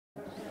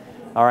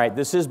All right,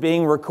 this is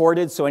being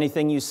recorded, so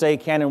anything you say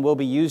can and will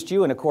be used to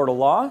you in a court of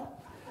law.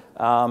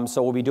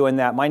 So we'll be doing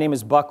that. My name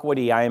is Buck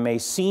Woody. I am a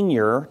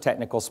senior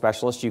technical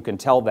specialist. You can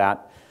tell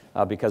that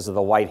because of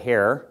the white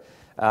hair.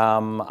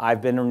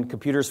 I've been in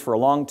computers for a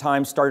long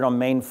time, started on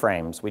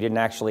mainframes. We didn't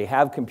actually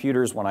have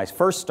computers when I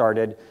first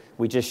started.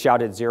 We just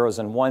shouted zeros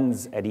and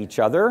ones at each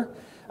other.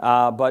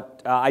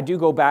 But I do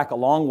go back a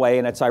long way,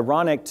 and it's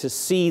ironic to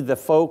see the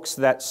folks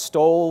that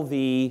stole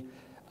the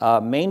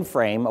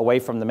mainframe away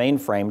from the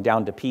mainframe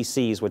down to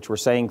PCs, which were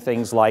saying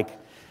things like,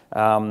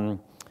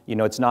 you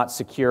know, it's not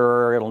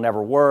secure, it'll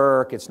never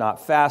work, it's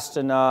not fast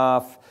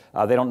enough,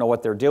 they don't know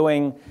what they're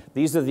doing.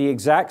 These are the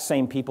exact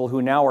same people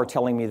who now are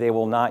telling me they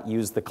will not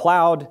use the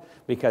cloud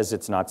because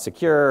it's not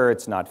secure,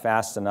 it's not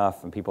fast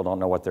enough, and people don't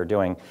know what they're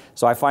doing.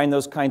 So I find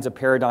those kinds of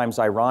paradigms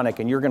ironic,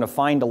 and you're going to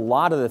find a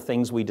lot of the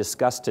things we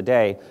discussed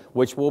today,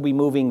 which we'll be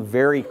moving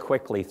very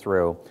quickly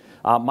through.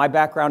 My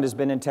background has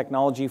been in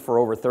technology for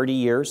over 30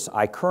 years.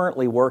 I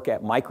currently work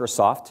at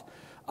Microsoft.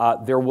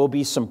 There will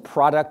be some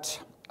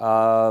product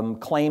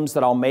claims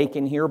that I'll make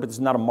in here, but it's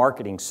not a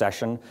marketing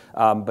session.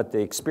 But the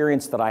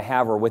experience that I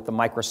have are with the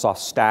Microsoft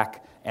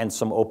stack and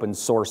some open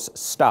source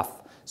stuff.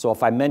 So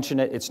if I mention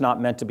it, it's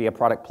not meant to be a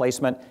product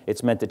placement.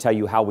 It's meant to tell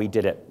you how we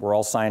did it. We're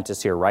all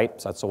scientists here,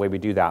 right? So that's the way we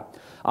do that.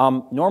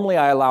 Normally,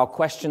 I allow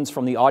questions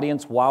from the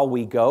audience while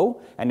we go.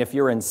 And if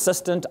you're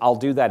insistent, I'll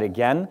do that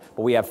again.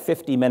 But we have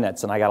 50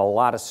 minutes, and I got a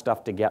lot of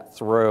stuff to get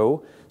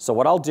through. So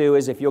what I'll do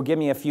is, if you'll give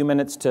me a few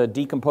minutes to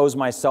decompose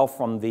myself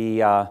from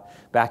the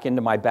back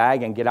into my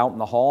bag and get out in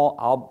the hall,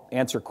 I'll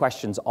answer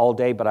questions all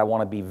day, but I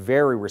want to be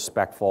very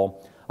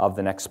respectful of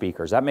the next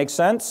speakers. That makes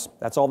sense?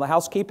 That's all the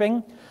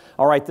housekeeping?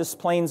 All right, this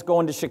plane's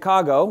going to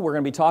Chicago. We're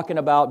going to be talking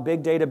about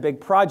big data,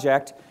 big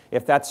project.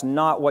 If that's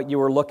not what you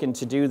were looking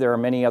to do, there are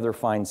many other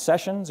fine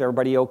sessions.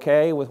 Everybody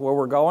okay with where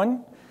we're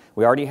going?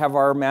 We already have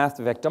our math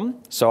victim,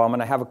 so I'm going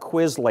to have a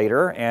quiz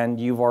later, and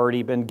you've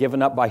already been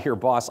given up by your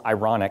boss,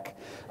 ironic,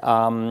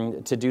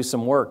 to do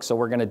some work. So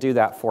we're going to do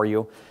that for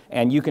you.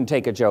 And you can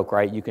take a joke,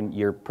 right?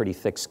 You're pretty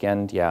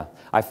thick-skinned. Yeah,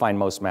 I find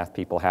most math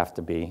people have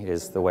to be,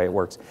 is the way it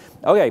works.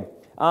 Okay.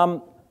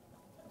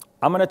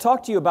 I'm going to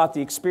talk to you about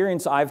the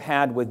experience I've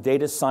had with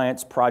data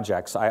science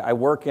projects. I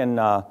work in,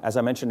 as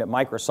I mentioned, at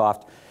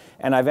Microsoft,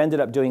 and I've ended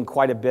up doing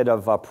quite a bit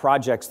of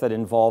projects that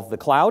involve the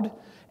cloud,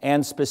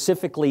 and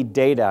specifically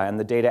data and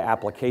the data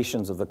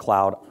applications of the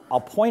cloud. I'll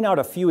point out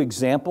a few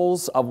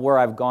examples of where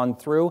I've gone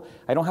through.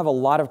 I don't have a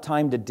lot of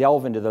time to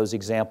delve into those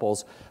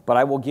examples, but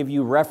I will give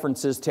you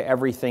references to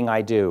everything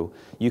I do.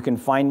 You can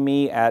find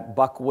me at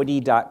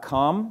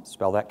buckwoody.com,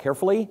 spell that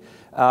carefully,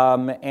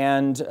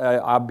 and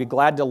I'll be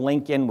glad to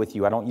link in with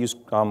you. I don't use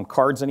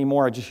cards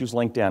anymore, I just use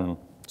LinkedIn.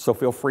 So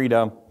feel free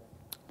to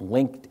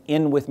link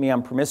in with me.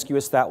 I'm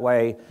promiscuous that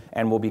way,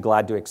 and we'll be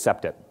glad to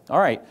accept it. All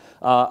right,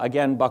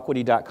 again,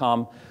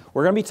 buckwoody.com.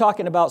 We're going to be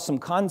talking about some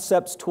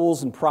concepts,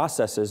 tools, and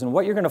processes. And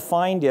what you're going to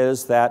find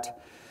is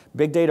that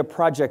big data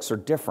projects are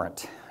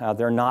different.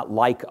 They're not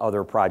like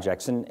other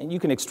projects. And you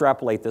can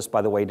extrapolate this,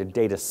 by the way, to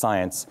data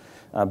science.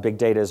 Big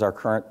data is our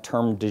current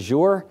term du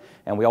jour,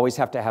 and we always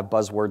have to have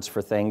buzzwords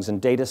for things. And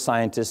data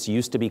scientists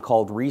used to be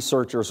called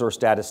researchers or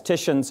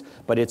statisticians,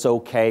 but it's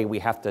okay. We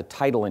have to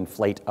title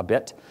inflate a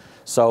bit.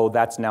 So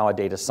that's now a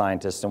data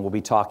scientist, and we'll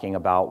be talking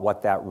about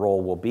what that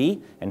role will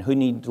be and who you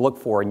need to look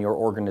for in your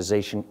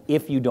organization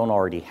if you don't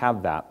already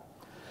have that.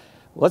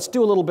 Let's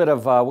do a little bit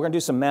of, we're going to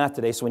do some math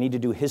today, so we need to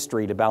do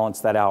history to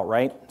balance that out,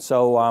 right?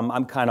 So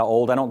I'm kind of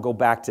old. I don't go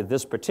back to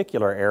this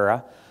particular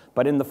era,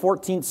 but in the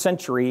 14th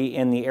century,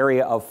 in the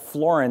area of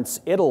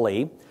Florence,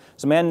 Italy,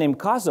 there's a man named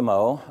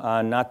Cosimo,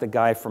 not the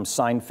guy from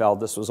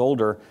Seinfeld, this was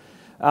older,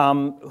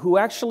 who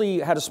actually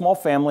had a small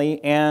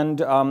family and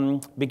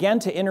began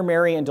to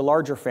intermarry into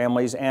larger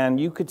families. And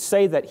you could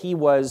say that he had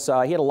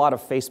a lot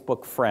of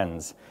Facebook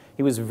friends.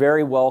 He was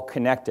very well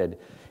connected.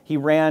 He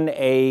ran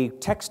a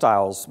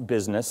textiles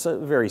business,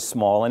 very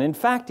small, and in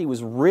fact, he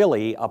was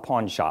really a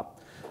pawn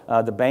shop.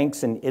 The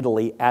banks in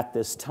Italy at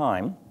this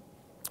time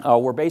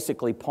were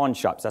basically pawn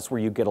shops. That's where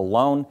you get a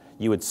loan,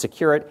 you would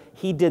secure it.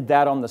 He did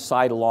that on the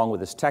side along with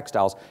his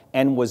textiles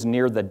and was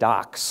near the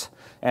docks.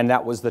 And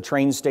that was the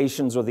train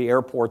stations or the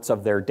airports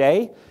of their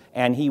day.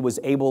 And he was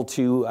able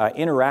to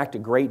interact a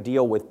great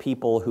deal with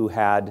people who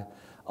had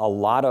a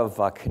lot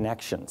of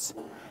connections.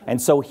 And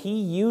so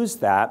he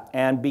used that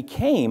and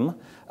became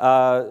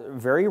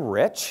very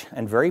rich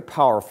and very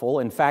powerful.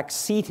 In fact,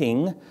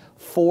 seating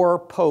 4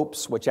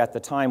 popes, which at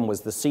the time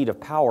was the seat of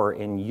power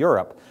in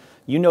Europe.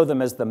 You know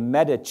them as the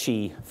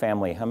Medici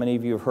family. How many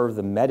of you have heard of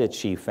the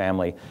Medici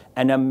family?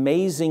 An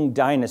amazing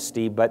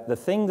dynasty, but the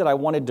thing that I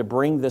wanted to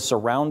bring this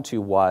around to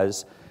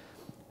was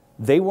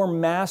they were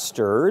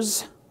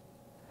masters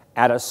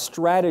at a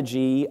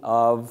strategy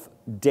of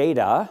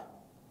data,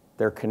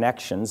 their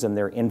connections and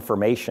their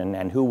information,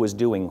 and who was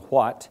doing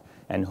what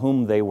and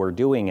whom they were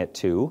doing it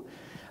to.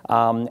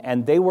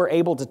 And they were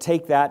able to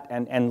take that,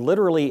 and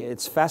literally,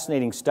 it's a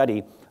fascinating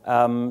study.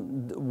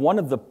 One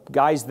of the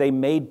guys they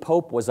made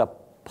Pope was a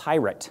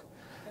pirate.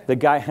 The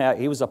guy,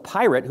 he was a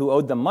pirate who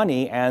owed them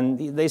money, and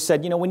they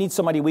said, we need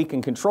somebody we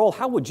can control.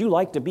 How would you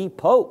like to be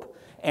Pope?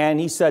 And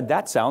he said,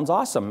 that sounds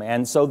awesome.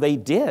 And so they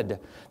did.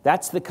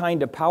 That's the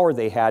kind of power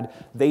they had.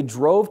 They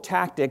drove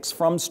tactics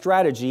from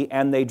strategy,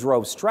 and they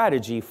drove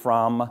strategy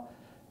from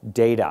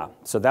data.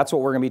 So that's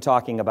what we're going to be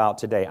talking about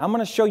today. I'm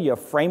going to show you a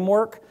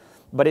framework,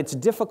 but it's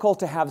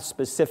difficult to have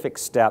specific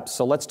steps.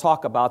 So let's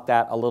talk about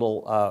that a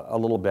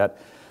little bit.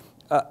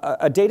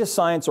 A data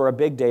science or a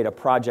big data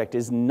project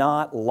is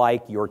not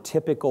like your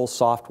typical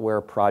software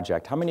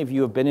project. How many of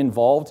you have been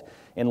involved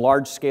in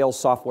large-scale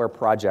software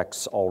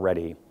projects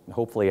already?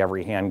 Hopefully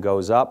every hand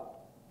goes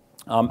up.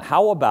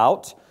 How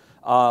about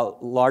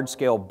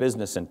large-scale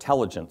business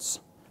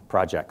intelligence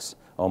projects?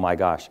 Oh my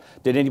gosh.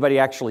 Did anybody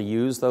actually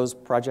use those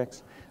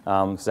projects?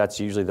 Because that's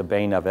usually the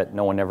bane of it.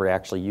 No one ever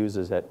actually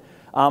uses it.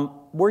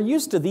 We're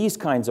used to these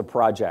kinds of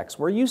projects.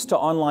 We're used to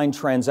online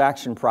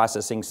transaction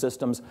processing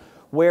systems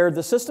where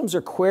the systems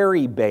are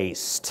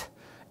query-based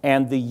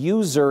and the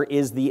user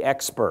is the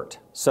expert.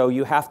 So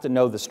you have to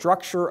know the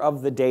structure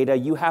of the data.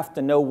 You have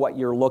to know what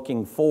you're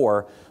looking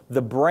for.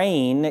 The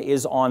brain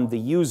is on the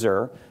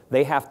user.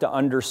 They have to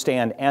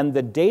understand. And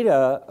the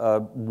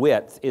data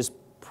width is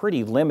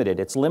pretty limited.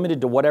 It's limited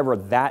to whatever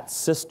that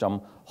system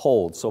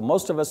holds. So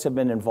most of us have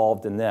been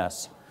involved in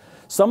this.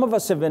 Some of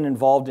us have been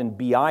involved in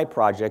BI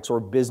projects or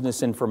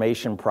business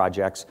information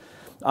projects.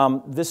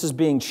 This is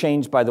being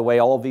changed, by the way.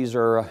 All of these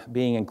are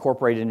being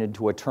incorporated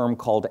into a term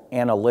called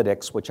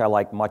analytics, which I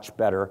like much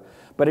better.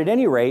 But at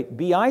any rate,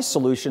 BI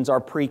solutions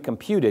are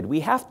pre-computed.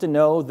 We have to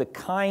know the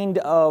kind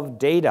of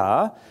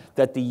data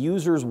that the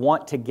users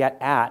want to get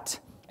at,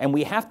 and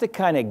we have to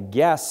kind of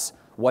guess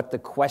what the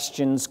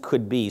questions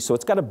could be. So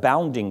it's got a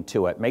bounding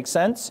to it. Make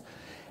sense?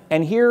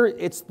 And here,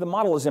 the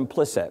model is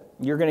implicit.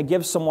 You're going to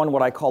give someone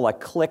what I call a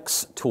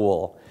clicks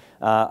tool.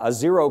 A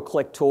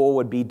zero-click tool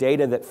would be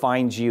data that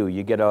finds you.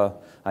 You get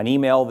an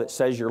email that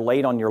says you're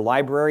late on your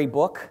library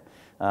book,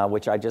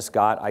 which I just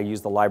got. I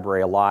use the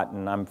library a lot,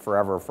 and I'm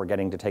forever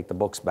forgetting to take the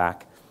books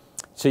back.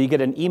 So you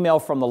get an email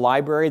from the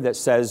library that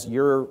says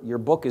your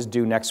book is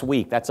due next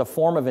week. That's a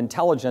form of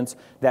intelligence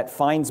that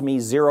finds me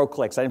 0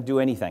 clicks. I didn't do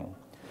anything.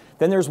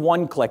 Then there's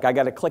 1 click. I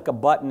got to click a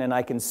button, and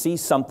I can see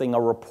something, a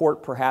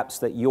report perhaps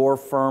that your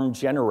firm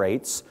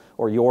generates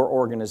or your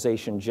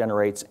organization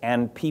generates,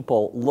 and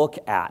people look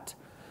at.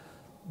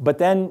 But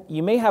then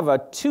you may have a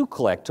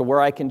 2-click to where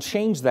I can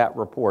change that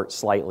report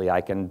slightly. I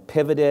can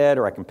pivot it,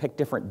 or I can pick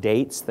different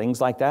dates, things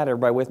like that.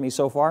 Everybody with me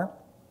so far?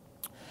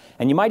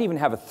 And you might even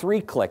have a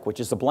 3-click, which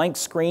is a blank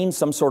screen,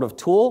 some sort of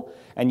tool,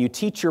 and you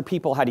teach your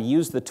people how to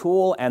use the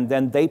tool, and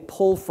then they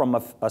pull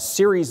from a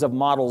series of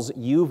models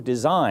you've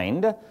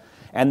designed,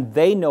 and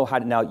they know how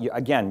to, now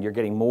again, you're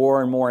getting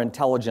more and more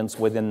intelligence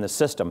within the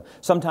system.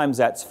 Sometimes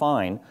that's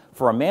fine.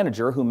 For a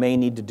manager who may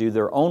need to do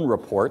their own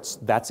reports,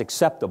 that's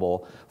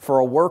acceptable. For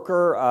a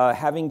worker,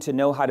 having to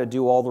know how to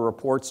do all the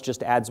reports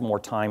just adds more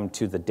time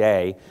to the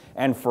day.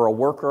 And for a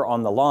worker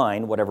on the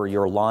line, whatever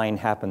your line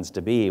happens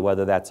to be,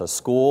 whether that's a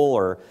school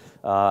or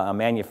a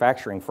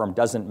manufacturing firm,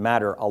 doesn't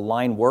matter. A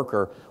line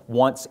worker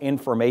wants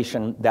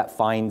information that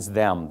finds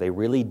them. They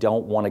really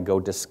don't want to go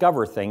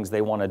discover things.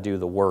 They want to do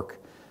the work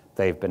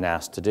they've been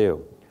asked to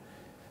do.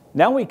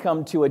 Now we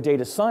come to a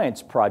data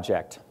science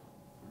project.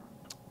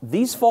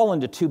 These fall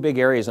into 2 big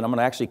areas, and I'm going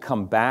to actually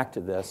come back to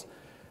this.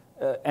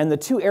 And the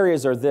 2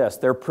 areas are this.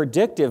 They're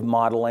predictive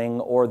modeling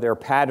or they're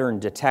pattern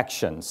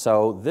detection.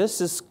 So this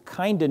is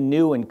kind of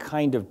new and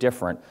kind of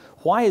different.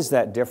 Why is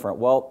that different?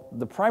 Well,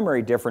 the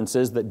primary difference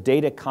is that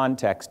data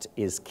context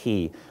is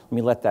key. Let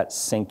me let that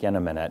sink in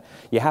a minute.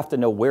 You have to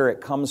know where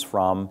it comes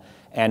from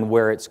and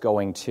where it's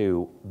going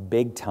to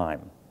big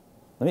time.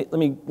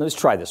 Let's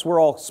try this. We're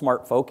all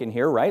smart folk in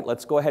here, right?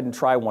 Let's go ahead and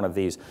try one of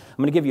these. I'm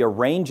going to give you a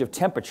range of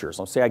temperatures.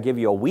 Let's say I give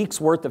you a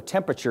week's worth of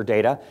temperature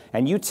data,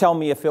 and you tell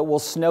me if it will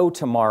snow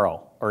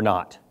tomorrow or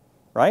not,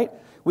 right?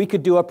 We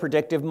could do a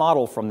predictive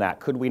model from that,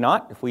 could we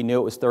not? If we knew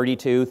it was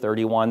 32,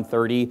 31,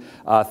 30,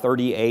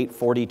 38,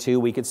 42,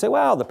 we could say,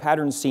 well, the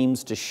pattern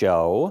seems to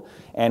show,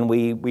 and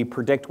we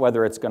predict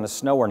whether it's going to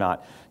snow or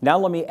not. Now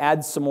let me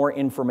add some more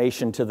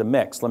information to the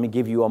mix. Let me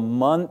give you a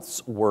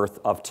month's worth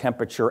of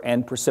temperature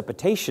and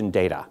precipitation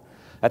data.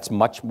 That's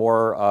much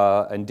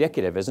more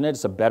indicative, isn't it?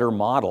 It's a better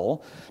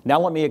model.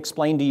 Now let me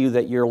explain to you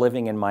that you're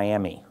living in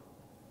Miami.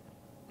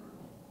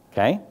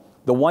 Okay?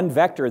 The one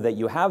vector that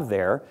you have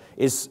there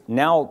is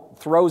now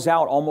throws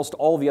out almost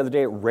all the other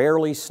day. It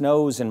rarely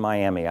snows in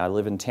Miami. I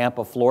live in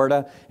Tampa,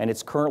 Florida, and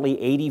it's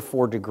currently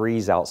 84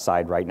 degrees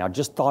outside right now.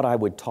 Just thought I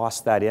would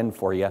toss that in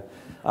for you.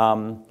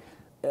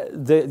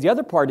 The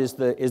other part is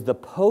the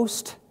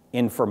post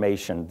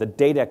information. The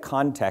data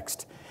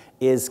context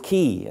is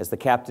key. As the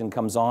captain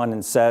comes on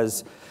and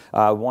says,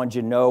 I want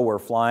you to know we're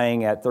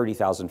flying at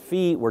 30,000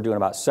 feet. We're doing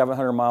about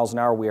 700 miles an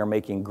hour. We are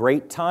making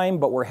great time,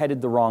 but we're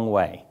headed the wrong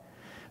way.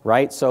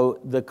 Right? So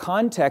the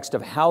context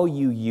of how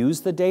you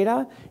use the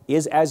data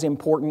is as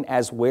important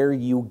as where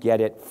you get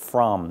it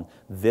from.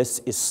 This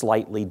is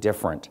slightly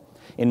different.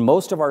 In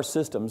most of our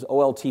systems,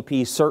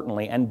 OLTP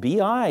certainly, and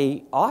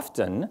BI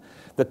often,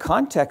 the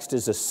context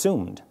is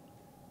assumed.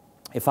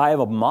 If I have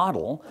a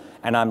model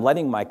and I'm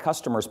letting my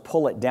customers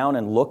pull it down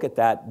and look at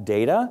that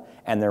data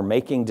and they're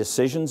making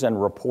decisions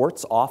and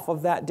reports off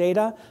of that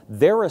data,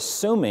 they're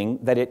assuming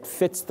that it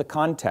fits the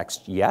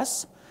context.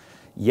 Yes?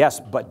 Yes,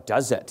 but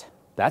does it?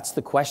 That's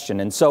the question.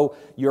 And so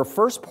your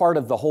first part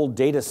of the whole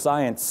data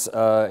science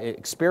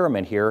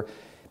experiment here,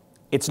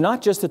 it's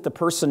not just that the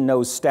person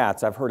knows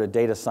stats. I've heard a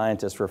data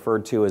scientist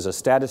referred to as a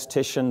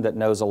statistician that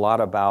knows a lot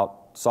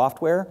about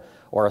software,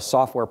 or a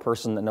software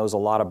person that knows a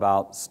lot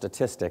about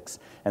statistics.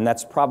 And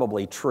that's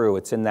probably true.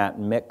 It's in that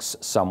mix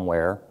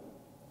somewhere.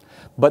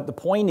 But the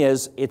point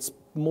is, it's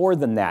more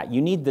than that.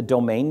 You need the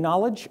domain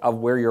knowledge of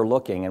where you're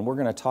looking, and we're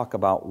going to talk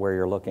about where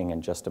you're looking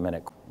in just a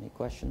minute. Any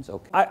questions?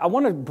 Okay. I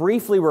want to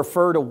briefly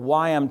refer to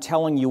why I'm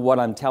telling you what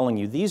I'm telling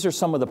you. These are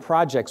some of the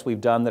projects we've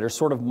done that are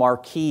sort of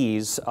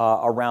marquees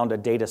around a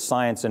data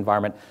science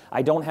environment.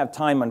 I don't have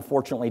time,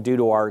 unfortunately, due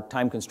to our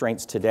time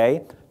constraints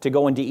today, to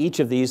go into each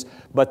of these,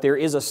 but there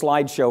is a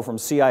slideshow from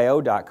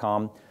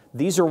CIO.com.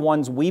 These are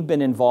ones we've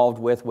been involved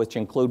with, which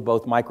include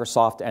both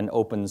Microsoft and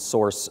open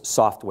source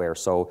software.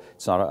 So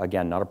it's not,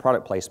 again, not a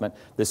product placement.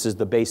 This is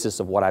the basis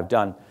of what I've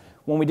done.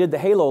 When we did the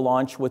Halo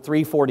launch with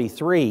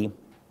 343,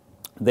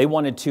 they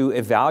wanted to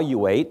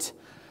evaluate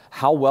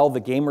how well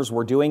the gamers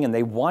were doing, and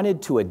they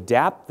wanted to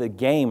adapt the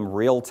game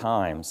real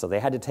time. So they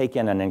had to take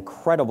in an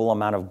incredible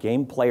amount of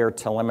game player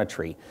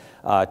telemetry.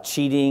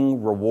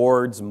 Cheating,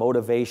 rewards,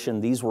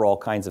 motivation, these were all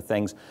kinds of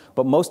things.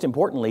 But most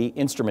importantly,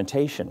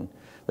 instrumentation.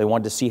 They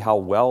wanted to see how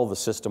well the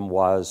system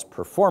was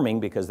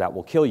performing, because that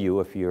will kill you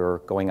if you're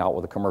going out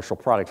with a commercial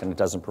product and it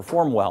doesn't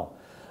perform well.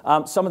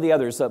 Some of the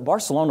others,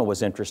 Barcelona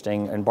was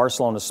interesting, and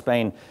Barcelona,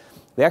 Spain.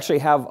 They actually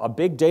have a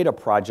big data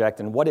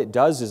project, and what it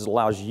does is it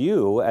allows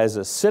you as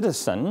a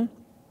citizen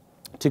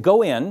to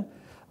go in,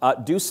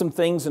 do some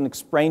things and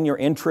explain your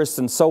interests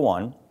and so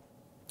on.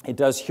 It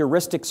does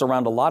heuristics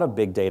around a lot of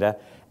big data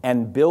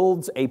and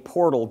builds a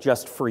portal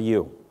just for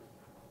you.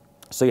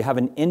 So you have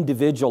an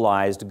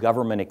individualized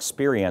government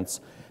experience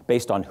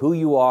based on who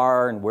you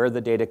are and where the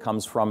data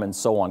comes from and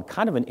so on.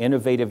 Kind of an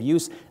innovative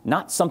use,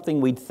 not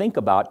something we'd think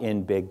about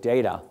in big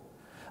data.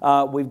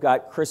 We've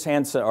got Chris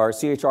Hansen, or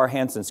CHR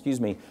Hansen,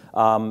 excuse me,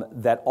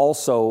 that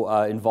also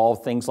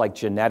involve things like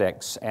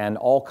genetics and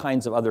all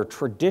kinds of other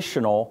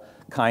traditional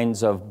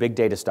kinds of big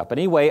data stuff. But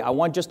anyway, I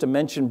want just to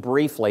mention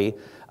briefly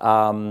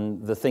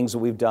the things that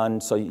we've done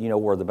so you know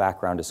where the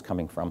background is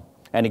coming from.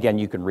 And again,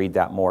 you can read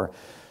that more.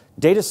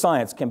 Data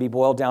science can be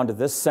boiled down to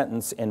this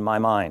sentence in my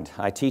mind.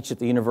 I teach at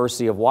the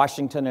University of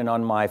Washington, and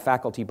on my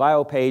faculty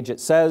bio page it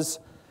says,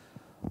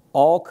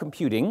 all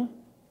computing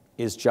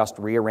is just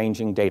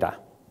rearranging data.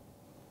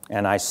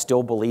 And I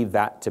still believe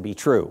that to be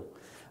true.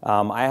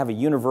 I have a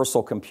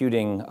universal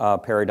computing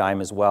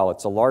paradigm as well.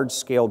 It's a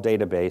large-scale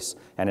database,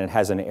 and it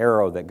has an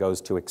arrow that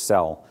goes to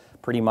Excel.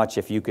 Pretty much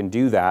if you can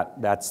do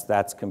that,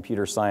 that's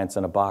computer science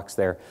in a box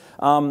there.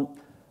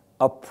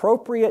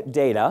 Appropriate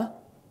data,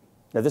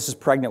 now this is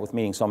pregnant with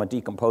meaning, so I'm going to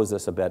decompose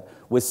this a bit,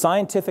 with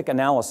scientific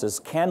analysis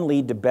can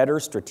lead to better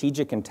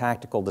strategic and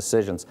tactical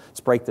decisions. Let's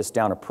break this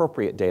down.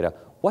 Appropriate data.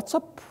 What's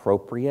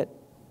appropriate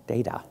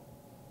data?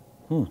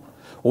 Well,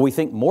 we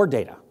think more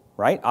data,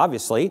 right?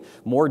 Obviously,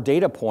 more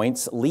data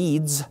points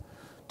leads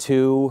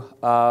to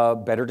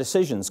better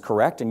decisions,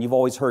 correct? And you've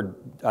always heard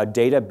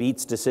data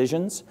beats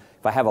decisions.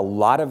 If I have a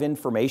lot of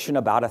information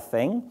about a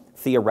thing,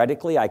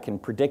 theoretically, I can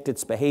predict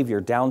its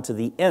behavior down to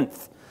the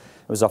nth.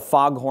 It was a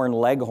Foghorn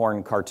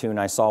Leghorn cartoon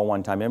I saw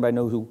one time. Anybody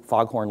know who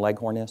Foghorn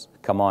Leghorn is?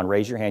 Come on,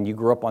 raise your hand. You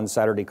grew up on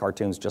Saturday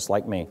cartoons just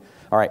like me.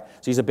 All right,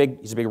 so he's a big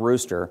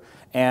rooster,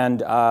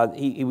 and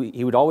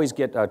he would always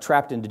get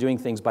trapped into doing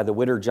things by the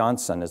Widow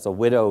Johnson, as a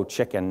widow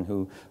chicken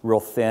who real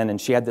thin,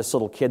 and she had this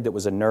little kid that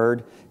was a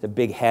nerd, a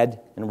big head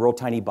and a real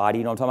tiny body.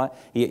 You know what I'm talking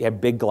about? He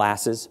had big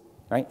glasses,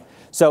 right?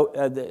 So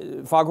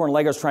Foghorn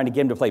Leghorn's trying to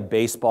get him to play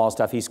baseball and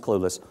stuff. He's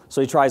clueless.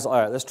 So he tries, all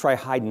right, let's try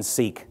hide and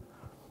seek.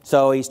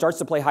 So he starts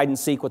to play hide and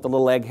seek with the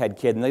little egghead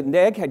kid, and the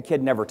egghead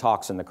kid never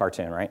talks in the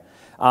cartoon, right?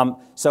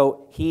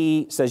 So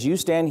he says, you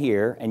stand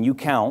here and you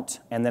count,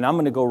 and then I'm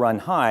going to go run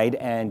hide,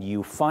 and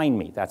you find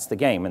me. That's the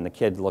game. And the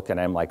kid looked at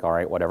him like, all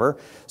right, whatever.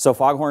 So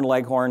Foghorn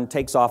Leghorn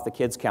takes off, the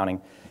kid's counting.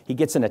 He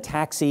gets in a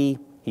taxi,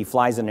 he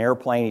flies an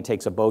airplane, he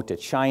takes a boat to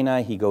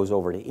China, he goes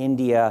over to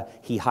India,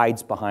 he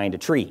hides behind a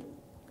tree.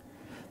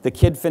 The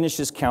kid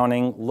finishes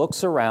counting,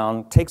 looks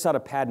around, takes out a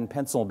pad and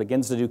pencil, and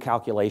begins to do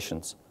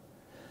calculations.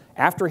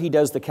 After he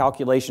does the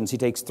calculations, he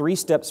takes 3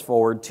 steps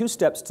forward, 2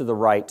 steps to the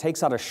right,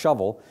 takes out a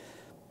shovel,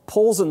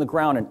 pulls in the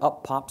ground, and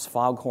up pops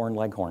Foghorn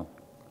Leghorn,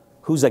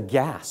 who's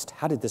aghast.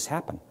 How did this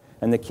happen?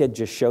 And the kid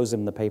just shows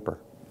him the paper,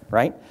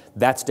 right?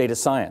 That's data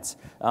science.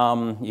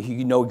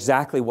 You know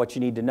exactly what you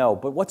need to know.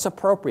 But what's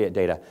appropriate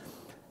data?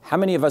 How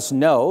many of us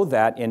know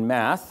that in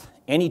math,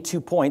 any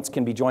 2 points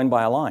can be joined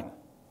by a line?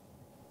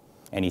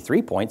 Any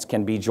 3 points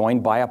can be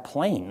joined by a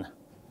plane,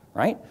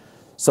 right?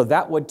 So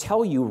that would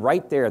tell you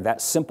right there, that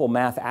simple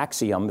math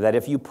axiom, that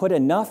if you put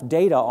enough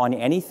data on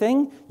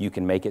anything, you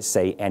can make it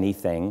say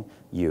anything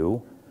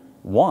you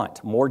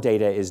want. More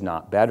data is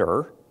not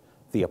better.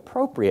 The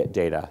appropriate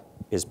data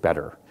is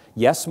better.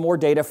 Yes, more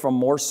data from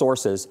more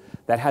sources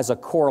that has a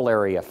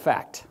corollary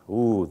effect.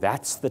 Ooh,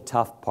 that's the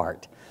tough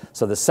part.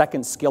 So the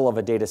second skill of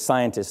a data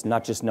scientist,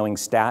 not just knowing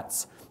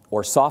stats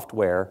or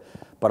software,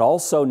 but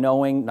also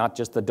knowing not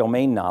just the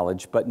domain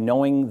knowledge, but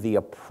knowing the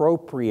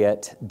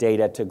appropriate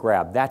data to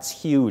grab.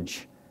 That's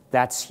huge.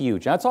 That's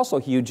huge. Now, it's also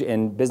huge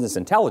in business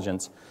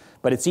intelligence,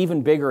 but it's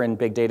even bigger in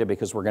big data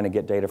because we're going to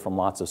get data from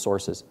lots of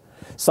sources.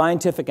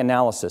 Scientific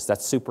analysis,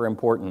 that's super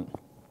important.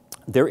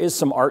 There is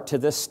some art to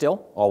this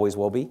still, always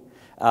will be.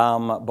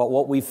 But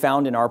what we've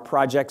found in our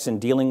projects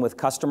and dealing with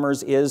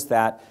customers is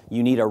that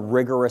you need a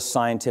rigorous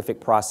scientific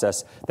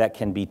process that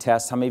can be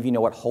tested. How many of you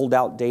know what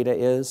holdout data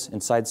is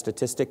inside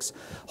statistics?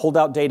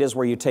 Holdout data is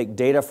where you take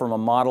data from a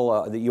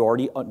model that you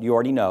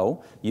already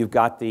know. You've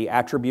got the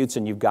attributes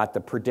and you've got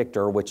the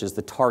predictor, which is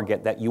the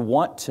target that you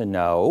want to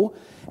know.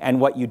 And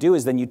what you do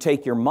is then you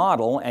take your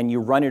model and you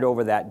run it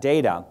over that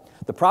data.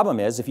 The problem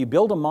is if you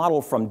build a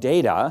model from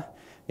data,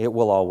 it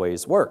will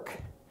always work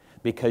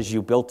because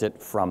you built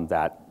it from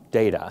that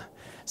data.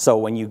 So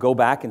when you go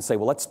back and say,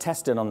 well, let's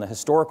test it on the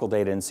historical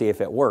data and see if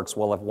it works.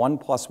 Well, if 1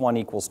 +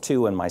 1 =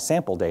 2 in my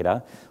sample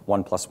data,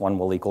 1 + 1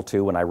 will equal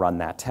 2 when I run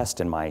that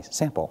test in my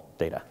sample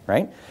data,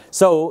 right?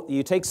 So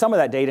you take some of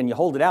that data and you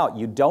hold it out.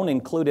 You don't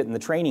include it in the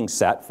training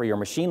set for your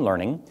machine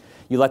learning.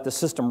 You let the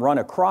system run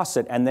across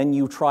it, and then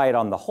you try it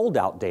on the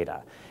holdout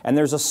data. And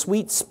there's a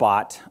sweet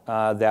spot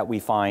that we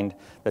find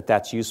that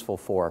that's useful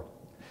for.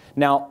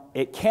 Now,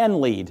 it can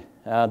lead.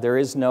 There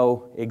is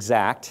no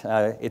exact.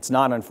 It's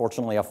not,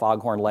 unfortunately, a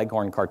Foghorn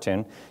Leghorn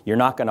cartoon. You're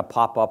not going to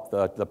pop up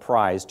the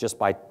prize just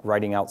by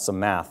writing out some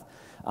math.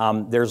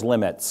 There's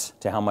limits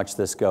to how much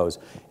this goes.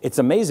 It's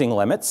amazing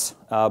limits,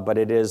 but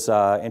it is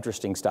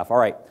interesting stuff. All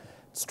right,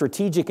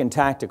 strategic and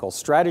tactical.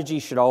 Strategy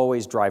should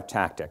always drive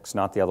tactics,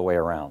 not the other way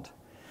around.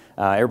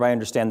 Everybody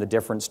understand the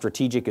difference.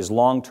 Strategic is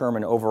long-term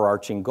and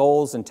overarching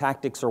goals, and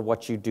tactics are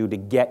what you do to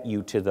get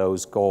you to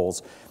those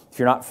goals. If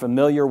you're not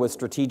familiar with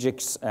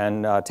strategics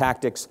and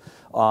tactics,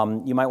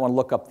 you might want to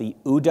look up the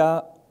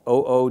OODA,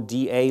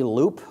 O-O-D-A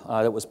loop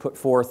that was put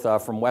forth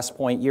from West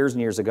Point years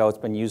and years ago. It's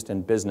been used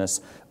in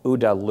business,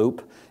 OODA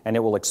loop, and it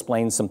will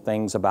explain some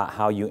things about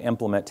how you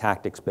implement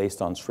tactics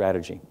based on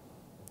strategy.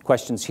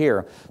 Questions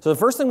here. So the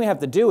first thing we have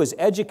to do is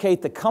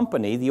educate the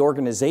company, the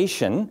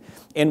organization,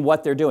 in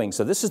what they're doing.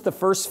 So this is the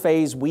first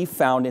phase we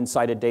found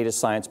inside a data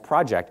science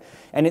project.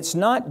 And it's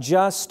not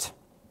just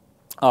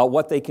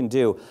what they can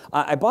do.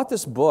 I bought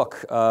this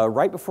book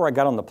right before I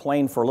got on the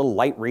plane for a little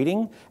light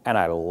reading, and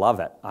I love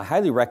it. I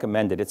highly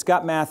recommend it. It's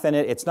got math in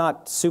it. It's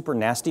not super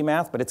nasty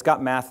math, but it's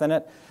got math in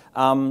it.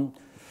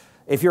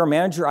 If you're a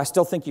manager, I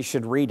still think you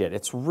should read it.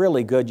 It's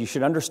really good. You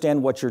should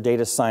understand what your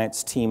data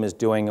science team is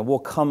doing, and we'll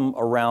come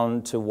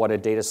around to what a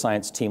data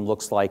science team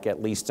looks like,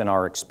 at least in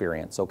our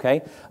experience,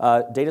 okay?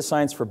 Data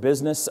science for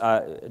business,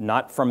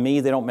 not from me.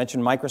 They don't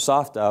mention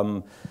Microsoft,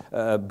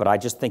 but I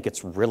just think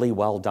it's really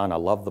well done. I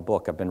love the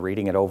book. I've been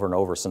reading it over and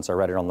over since I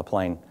read it on the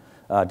plane.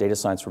 Data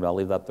science for, I'll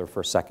leave that up there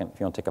for a second.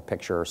 If you want to take a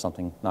picture or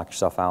something, knock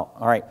yourself out.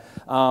 All right.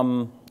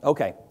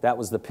 Okay, that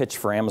was the pitch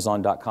for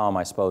Amazon.com,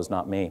 I suppose,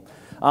 not me.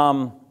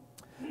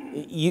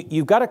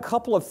 You've got a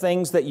couple of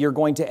things that you're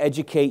going to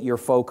educate your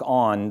folk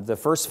on. The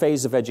first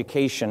phase of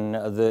education,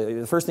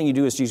 the first thing you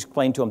do is you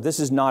explain to them, this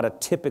is not a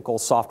typical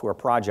software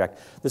project.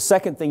 The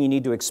second thing you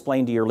need to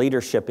explain to your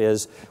leadership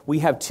is, we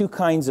have two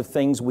kinds of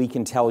things we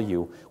can tell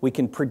you. We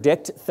can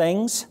predict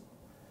things,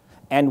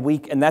 and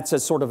that's a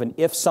sort of an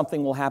if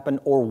something will happen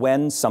or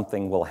when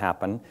something will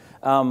happen.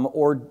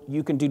 Or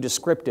you can do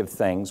descriptive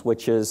things,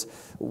 which is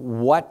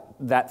what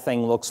that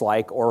thing looks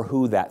like or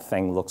who that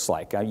thing looks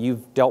like.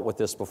 You've dealt with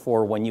this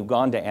before. When you've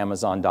gone to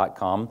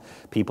Amazon.com,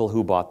 people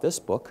who bought this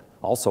book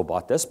also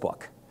bought this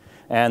book.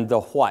 And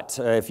the what,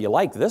 if you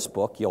like this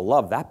book, you'll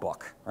love that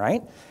book,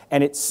 right?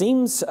 And it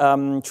seems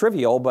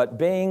trivial, but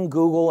Bing,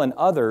 Google, and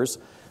others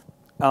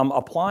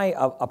apply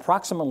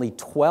approximately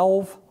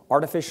 12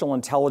 artificial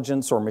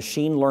intelligence or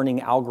machine learning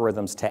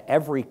algorithms to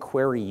every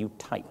query you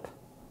type.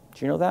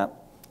 Do you know that?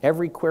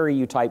 Every query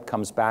you type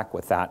comes back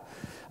with that.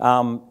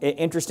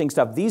 Interesting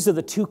stuff. These are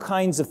the two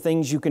kinds of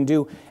things you can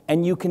do,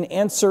 and you can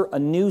answer a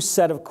new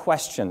set of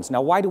questions.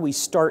 Now, why do we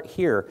start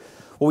here?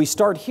 Well, we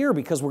start here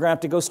because we're going to have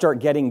to go start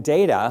getting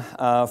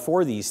data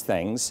for these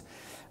things.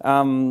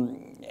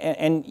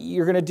 And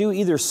you're going to do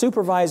either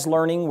supervised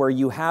learning, where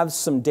you have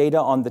some data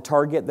on the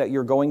target that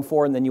you're going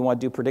for, and then you want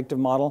to do predictive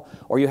model,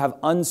 or you have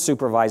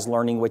unsupervised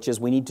learning, which is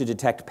we need to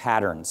detect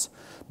patterns.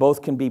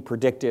 Both can be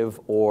predictive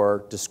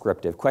or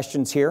descriptive.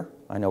 Questions here?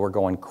 I know we're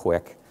going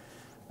quick.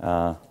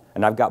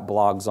 And I've got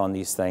blogs on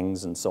these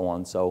things and so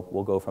on, so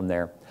we'll go from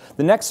there.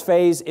 The next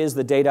phase is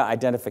the data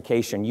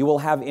identification. You will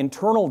have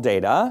internal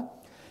data,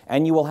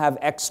 and you will have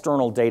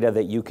external data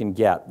that you can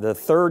get. The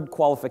third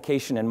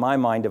qualification in my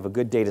mind of a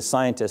good data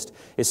scientist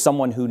is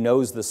someone who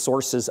knows the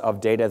sources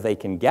of data they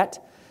can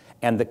get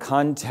and the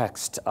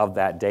context of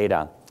that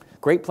data.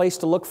 Great place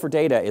to look for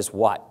data is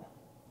what?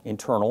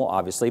 Internal,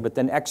 obviously, but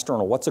then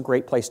external. What's a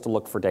great place to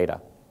look for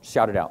data?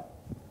 Shout it out.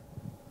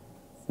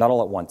 Not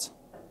all at once.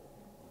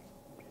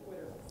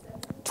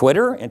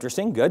 Twitter,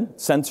 interesting, good.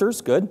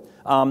 Sensors, good.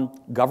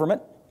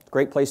 Government,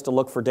 great place to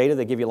look for data.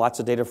 They give you lots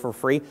of data for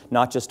free,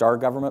 not just our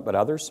government, but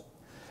others.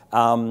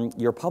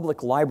 Your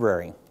public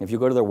library, if you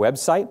go to their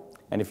website,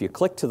 and if you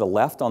click to the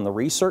left on the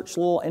research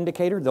little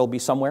indicator, they'll be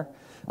somewhere.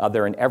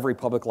 They're in every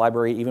public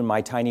library. Even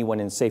my tiny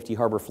one in Safety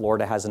Harbor,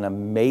 Florida, has an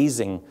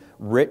amazing,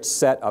 rich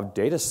set of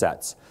data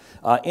sets.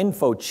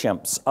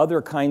 InfoChimps,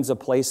 other kinds of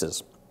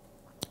places.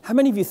 How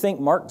many of you think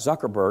Mark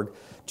Zuckerberg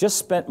just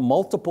spent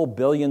multiple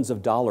billions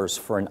of dollars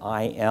for an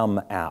IM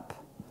app?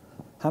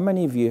 How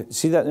many of you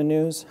see that in the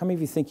news? How many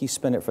of you think he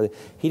spent it for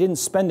he didn't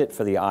spend it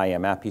for the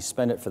IM app, he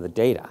spent it for the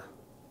data.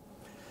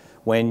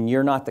 When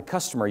you're not the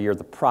customer, you're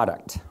the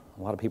product.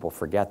 A lot of people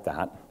forget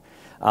that.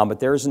 But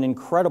there's an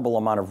incredible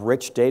amount of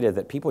rich data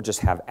that people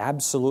just have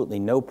absolutely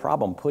no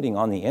problem putting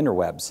on the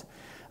interwebs.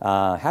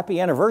 Happy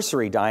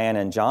anniversary, Diane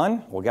and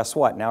John. Well, guess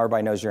what? Now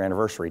everybody knows your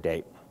anniversary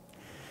date.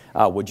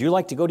 Would you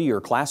like to go to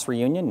your class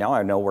reunion? Now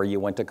I know where you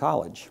went to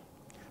college,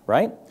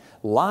 right?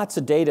 Lots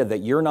of data that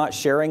you're not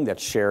sharing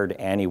that's shared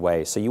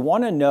anyway. So you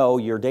want to know,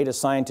 your data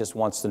scientist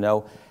wants to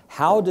know,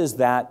 how does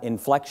that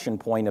inflection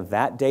point of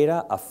that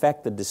data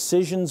affect the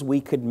decisions we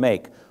could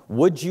make?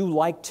 Would you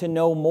like to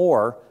know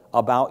more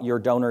about your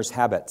donor's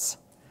habits?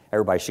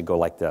 Everybody should go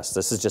like this.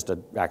 This is just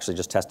actually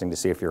just testing to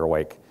see if you're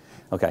awake.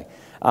 Okay.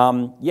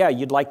 Yeah,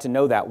 you'd like to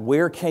know that.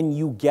 Where can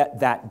you get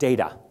that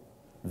data?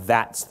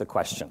 That's the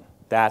question.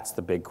 That's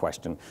the big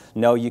question.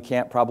 No, you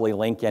can't probably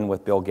link in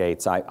with Bill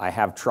Gates. I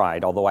have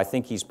tried, although I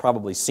think he's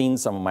probably seen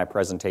some of my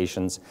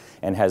presentations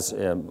and has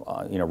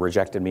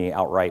rejected me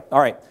outright.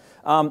 All right.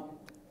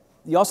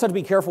 You also have to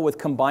be careful with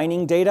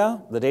combining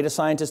data. The data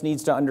scientist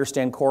needs to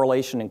understand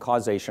correlation and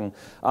causation.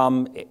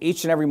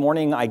 Each and every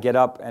morning I get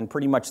up, and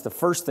pretty much the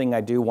first thing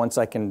I do once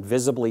I can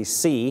visibly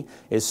see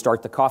is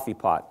start the coffee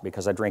pot,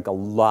 because I drink a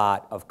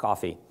lot of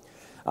coffee,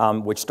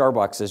 which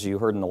Starbucks, as you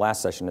heard in the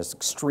last session, is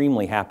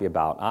extremely happy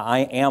about. I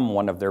am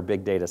one of their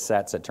big data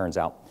sets, it turns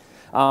out.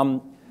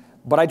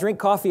 But I drink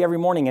coffee every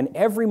morning, and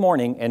every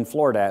morning, in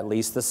Florida at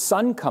least, the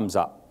sun comes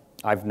up,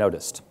 I've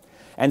noticed.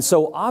 And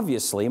so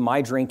obviously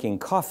my drinking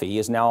coffee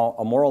is now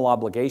a moral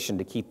obligation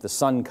to keep the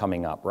sun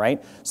coming up,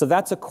 right? So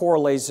that's a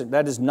correlation.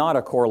 That is not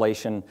a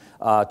correlation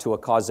to a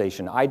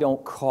causation. I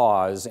don't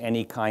cause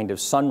any kind of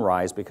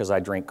sunrise because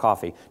I drink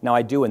coffee. Now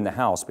I do in the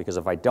house, because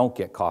if I don't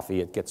get coffee,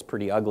 it gets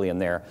pretty ugly in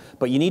there.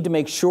 But you need to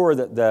make sure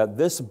that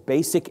this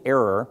basic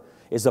error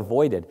is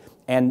avoided.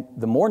 And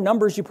the more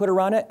numbers you put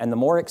around it and the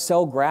more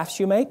Excel graphs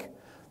you make,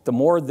 the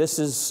more this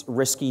is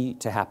risky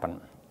to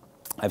happen.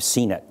 I've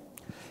seen it.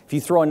 If you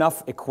throw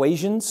enough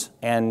equations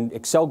and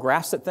Excel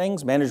graphs at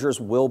things,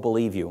 managers will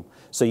believe you.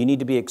 So you need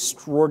to be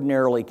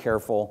extraordinarily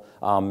careful.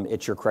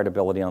 It's your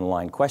credibility on the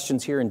line.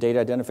 Questions here in data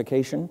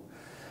identification?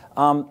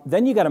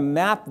 Then you got to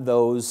map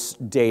those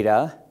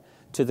data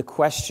to the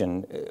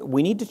question.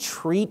 We need to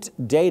treat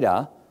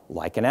data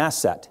like an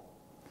asset.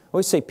 I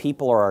always say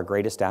people are our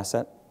greatest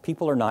asset.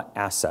 People are not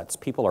assets.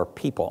 People are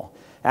people.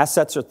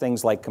 Assets are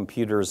things like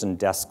computers and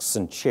desks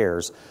and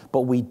chairs,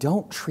 but we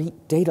don't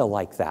treat data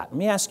like that. Let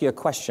me ask you a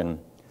question.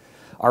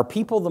 Are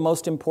people the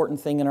most important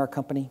thing in our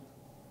company?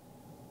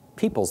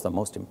 People's the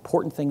most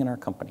important thing in our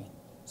company.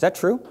 Is that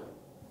true?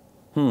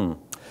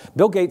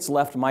 Bill Gates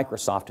left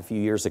Microsoft a few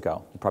years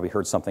ago. You probably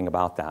heard something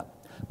about that.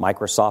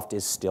 Microsoft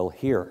is still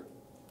here,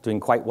 doing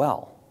quite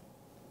well.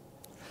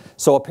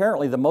 So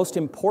apparently the most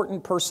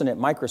important person at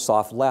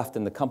Microsoft left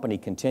and the company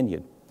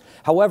continued.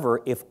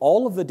 However, if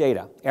all of the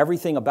data,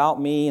 everything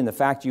about me and the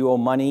fact you owe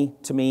money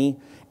to me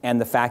and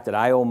the fact that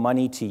I owe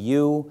money to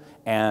you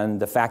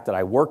and the fact that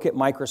I work at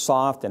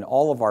Microsoft and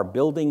all of our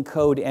building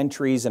code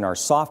entries and our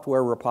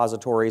software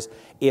repositories,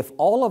 if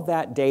all of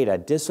that data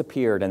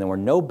disappeared and there were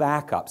no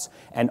backups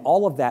and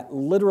all of that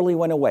literally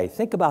went away,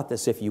 think about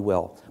this if you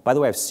will. By the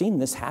way, I've seen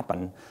this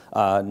happen,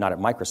 not at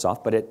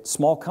Microsoft, but at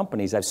small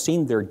companies. I've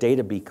seen their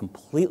data be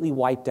completely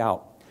wiped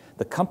out.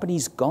 The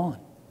company's gone.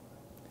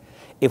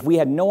 If we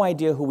had no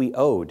idea who we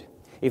owed,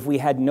 if we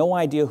had no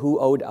idea who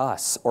owed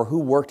us or who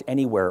worked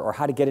anywhere or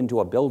how to get into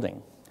a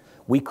building,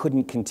 we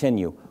couldn't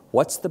continue.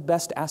 What's the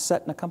best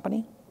asset in a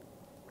company?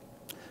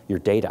 Your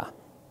data,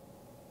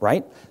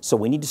 right? So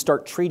we need to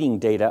start treating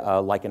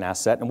data like an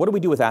asset. And what do we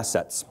do with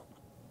assets?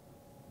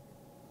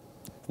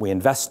 We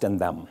invest in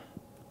them.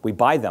 We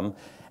buy them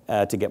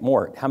to get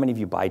more. How many of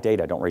you buy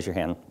data? Don't raise your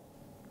hand.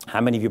 How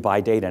many of you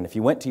buy data? And if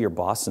you went to your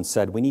boss and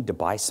said, we need to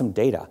buy some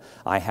data.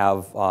 I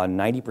have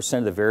 90%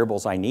 of the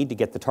variables I need to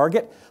get the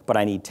target, but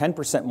I need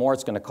 10% more.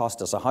 It's going to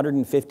cost us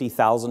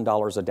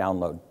 $150,000 a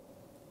download.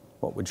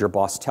 What would your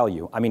boss tell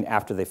you? I mean,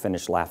 after they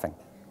finish laughing.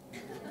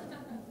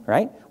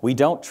 Right? We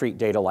don't treat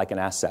data like an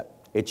asset.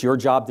 It's your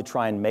job to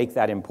try and make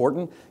that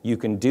important. You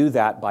can do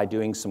that by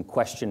doing some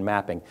question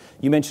mapping.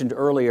 You mentioned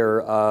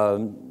earlier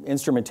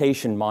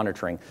instrumentation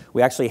monitoring.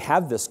 We actually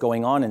have this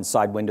going on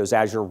inside Windows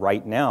Azure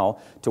right now,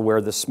 to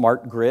where the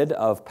smart grid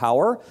of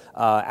power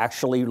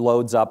actually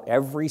loads up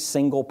every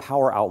single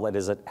power outlet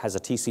as it has a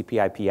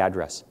TCP IP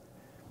address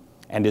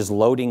and is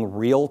loading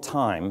real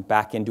time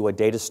back into a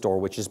data store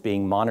which is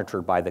being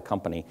monitored by the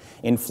company.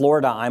 In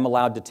Florida, I'm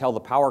allowed to tell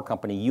the power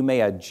company, you may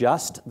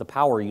adjust the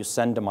power you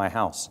send to my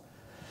house.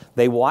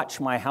 They watch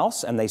my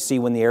house, and they see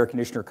when the air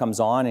conditioner comes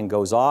on and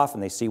goes off,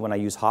 and they see when I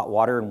use hot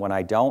water and when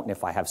I don't, and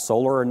if I have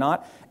solar or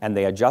not, and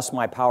they adjust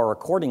my power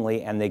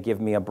accordingly, and they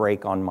give me a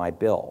break on my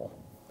bill.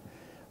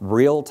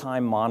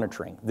 Real-time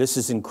monitoring. This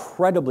is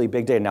incredibly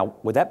big data. Now,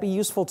 would that be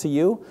useful to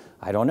you?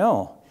 I don't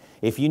know.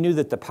 If you knew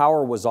that the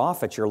power was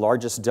off at your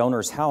largest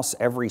donor's house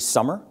every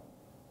summer,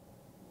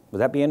 would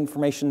that be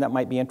information that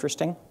might be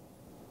interesting?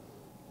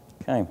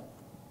 Okay.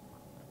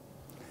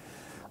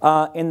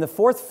 In the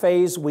fourth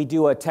phase, we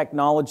do a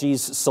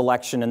technologies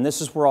selection, and this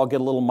is where I'll get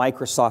a little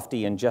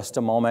Microsofty in just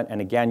a moment. And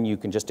again, you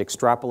can just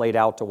extrapolate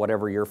out to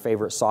whatever your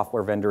favorite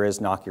software vendor is,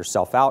 knock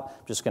yourself out.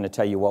 I'm just going to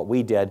tell you what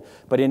we did.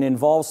 But it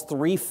involves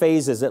three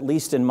phases, at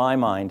least in my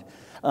mind.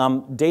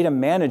 Data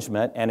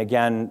management, and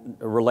again,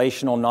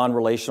 relational,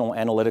 non-relational,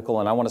 analytical,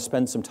 and I want to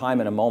spend some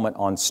time in a moment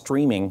on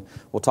streaming.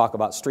 We'll talk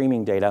about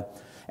streaming data.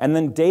 And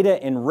then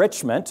data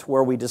enrichment,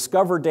 where we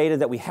discover data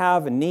that we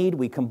have and need,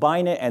 we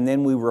combine it, and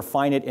then we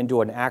refine it into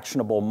an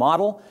actionable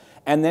model.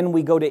 And then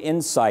we go to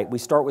insight. We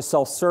start with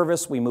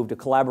self-service, we move to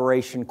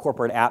collaboration,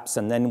 corporate apps,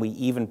 and then we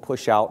even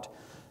push out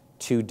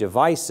to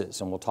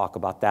devices. And we'll talk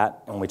about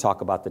that when we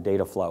talk about the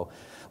data flow.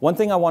 One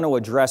thing I want to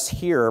address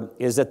here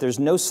is that there's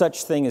no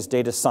such thing as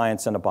data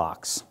science in a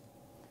box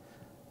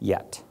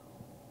yet.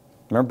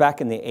 Remember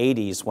back in the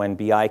 80s when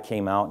BI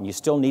came out and you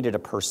still needed a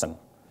person.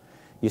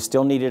 You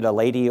still needed a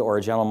lady or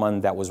a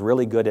gentleman that was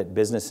really good at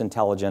business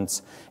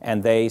intelligence,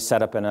 and they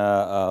set up in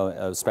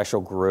a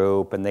special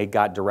group, and they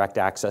got direct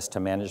access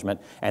to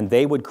management, and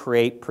they would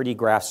create pretty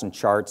graphs and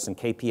charts and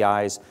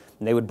KPIs,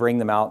 and they would bring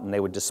them out, and they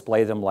would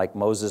display them like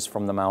Moses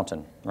from the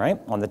mountain, right?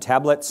 On the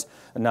tablets,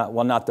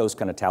 not those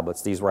kind of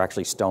tablets. These were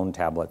actually stone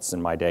tablets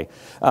in my day.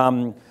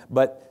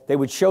 But they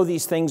would show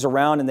these things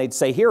around, and they'd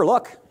say, here,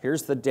 look,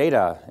 here's the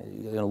data.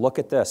 Look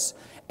at this.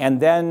 And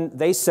then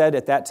they said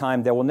at that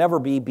time, there will never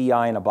be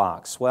BI in a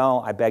box.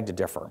 Well, I beg to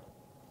differ.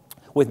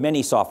 With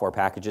many software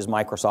packages,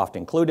 Microsoft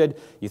included,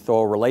 you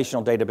throw a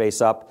relational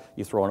database up,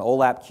 you throw an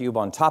OLAP cube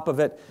on top of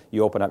it,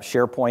 you open up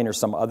SharePoint or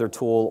some other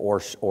tool,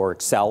 or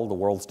Excel, the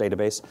world's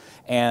database,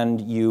 and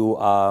you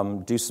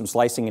do some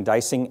slicing and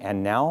dicing,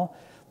 and now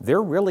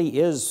there really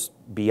is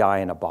BI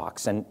in a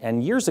box.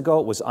 And years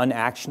ago, it was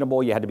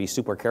unactionable. You had to be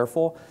super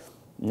careful.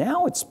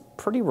 Now it's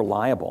pretty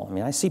reliable. I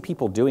mean, I see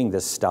people doing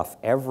this stuff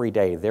every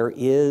day. There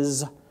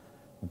is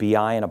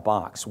BI in a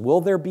box.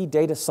 Will there be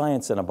data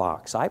science in a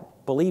box? I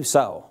believe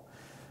so.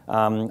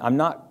 I'm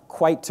not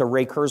quite to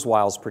Ray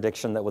Kurzweil's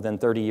prediction that within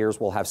 30 years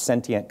we'll have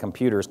sentient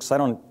computers, because I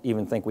don't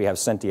even think we have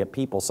sentient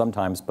people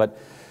sometimes. But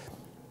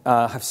we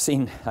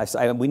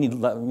need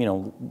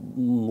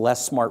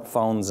less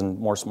smartphones and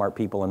more smart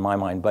people in my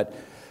mind. But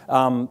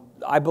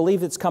I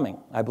believe it's coming.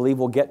 I believe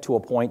we'll get to a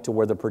point to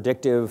where the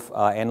predictive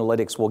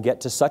analytics will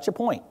get to such a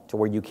point to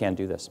where you can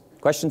do this.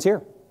 Questions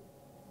here?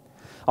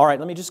 All right,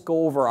 let me just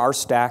go over our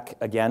stack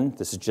again.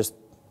 This is just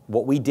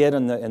what we did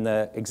in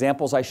the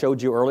examples I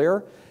showed you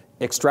earlier.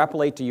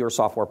 Extrapolate to your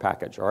software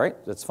package, all right?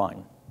 That's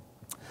fine.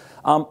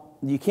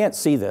 You can't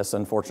see this,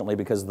 unfortunately,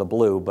 because of the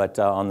blue but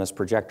on this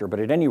projector, but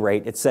at any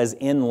rate, it says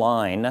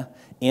inline.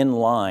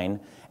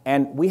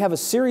 And we have a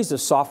series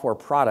of software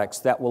products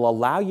that will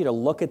allow you to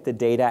look at the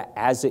data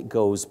as it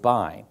goes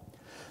by.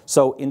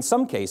 So in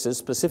some cases,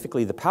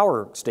 specifically the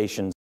power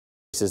station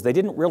cases, they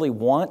didn't really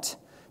want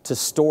to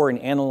store and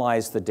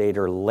analyze the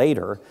data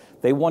later.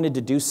 They wanted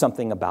to do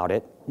something about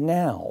it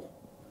now.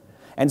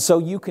 And so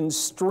you can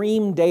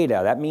stream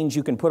data. That means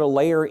you can put a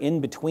layer in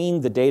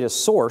between the data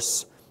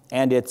source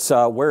and it's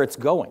where it's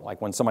going.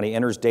 Like when somebody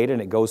enters data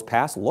and it goes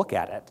past, look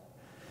at it.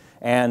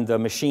 And the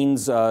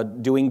machine's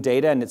doing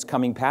data and it's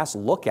coming past,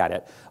 look at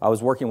it. I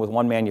was working with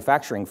one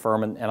manufacturing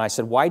firm and I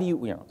said, why do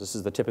you this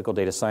is the typical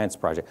data science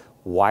project.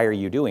 Why are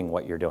you doing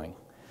what you're doing?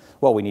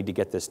 Well, we need to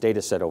get this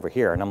data set over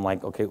here. And I'm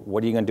like, okay,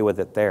 what are you going to do with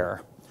it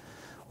there?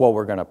 Well,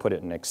 we're going to put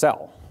it in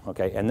Excel.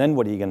 Okay, and then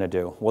what are you going to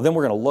do? Well, then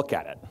we're going to look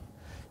at it.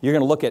 You're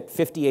going to look at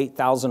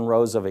 58,000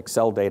 rows of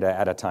Excel data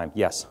at a time.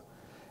 Yes.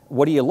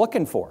 What are you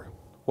looking for?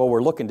 Well,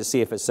 we're looking to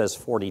see if it says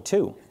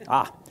 42.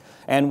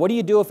 And what do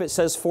you do if it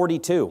says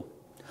 42?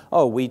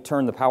 Oh, we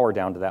turn the power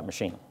down to that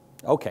machine.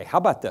 Okay, how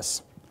about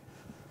this?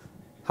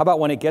 How about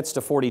when it gets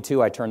to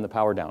 42, I turn the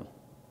power down?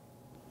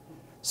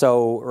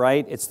 So,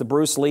 right, it's the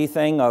Bruce Lee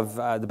thing of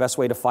the best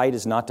way to fight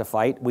is not to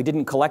fight. We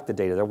didn't collect the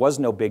data. There was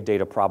no big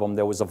data problem.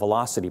 There was a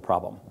velocity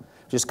problem.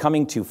 Just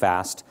coming too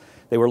fast.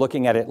 They were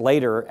looking at it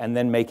later and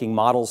then making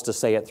models to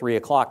say at 3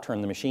 o'clock,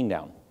 turn the machine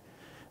down.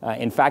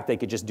 In fact, they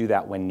could just do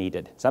that when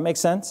needed. Does that make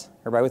sense?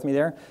 Everybody with me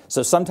there?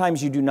 So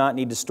sometimes you do not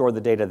need to store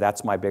the data.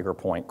 That's my bigger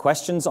point.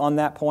 Questions on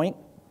that point?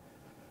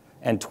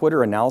 And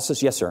Twitter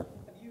analysis? Yes, sir.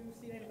 Have you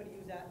seen anybody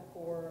use that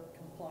for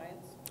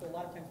compliance? So a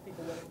lot of times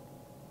people look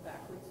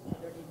backwards. Are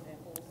there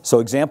examples? So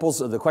examples,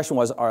 the question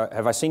was,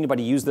 have I seen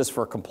anybody use this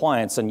for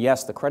compliance? And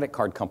yes, the credit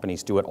card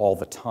companies do it all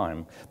the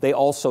time. They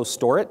also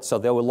store it, so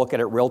they will look at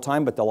it real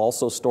time, but they'll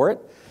also store it.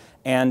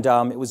 And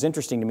it was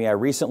interesting to me, I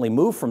recently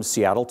moved from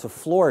Seattle to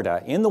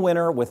Florida in the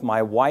winter with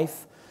my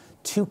wife,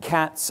 2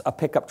 cats, a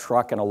pickup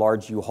truck, and a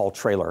large U-Haul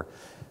trailer.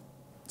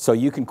 So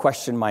you can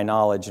question my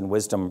knowledge and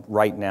wisdom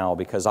right now,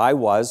 because I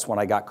was, when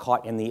I got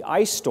caught in the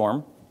ice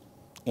storm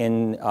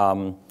in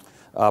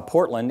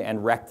Portland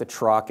and wrecked the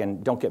truck,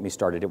 and don't get me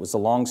started. It was a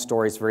long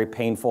story. It's very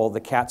painful. The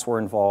cats were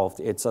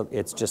involved. It's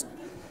just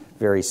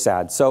very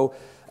sad. So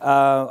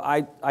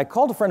I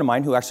called a friend of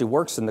mine who actually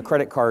works in the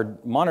credit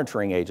card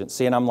monitoring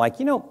agency, and I'm like,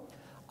 you know,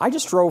 I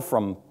just drove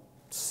from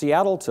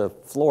Seattle to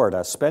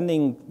Florida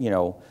spending, you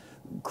know,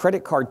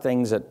 credit card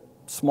things at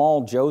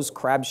small Joe's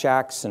Crab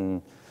Shacks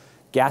and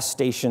gas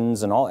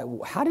stations and all.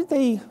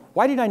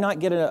 Why did I not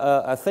get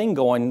a thing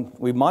going?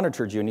 We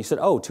monitored you. And he said,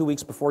 oh, 2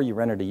 weeks before you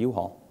rented a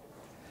U-Haul.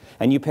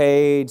 And you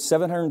paid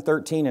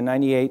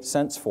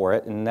 $713.98 for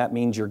it, and that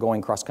means you're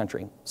going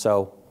cross-country.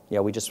 So,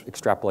 yeah, we just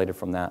extrapolated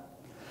from that.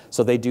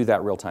 So they do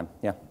that real time.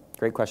 Yeah,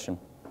 great question.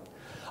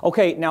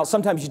 Okay, now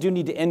sometimes you do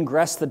need to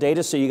ingress the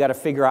data, so you got to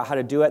figure out how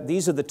to do it.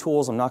 These are the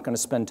tools. I'm not going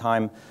to spend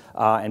time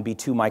and be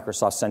too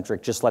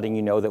Microsoft-centric, just letting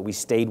you know that we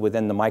stayed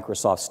within the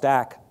Microsoft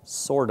stack,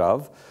 sort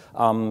of.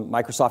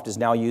 Microsoft is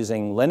now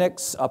using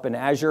Linux up in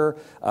Azure.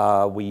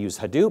 We use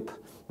Hadoop.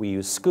 We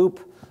use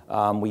Scoop.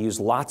 We use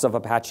lots of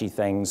Apache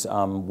things.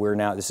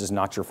 This is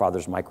not your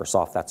father's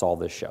Microsoft. That's all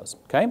this shows,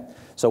 okay?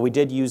 So we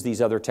did use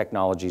these other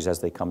technologies as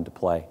they come to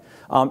play.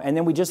 And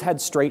then we just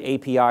had straight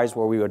APIs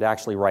where we would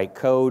actually write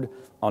code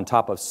on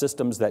top of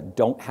systems that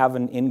don't have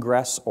an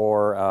ingress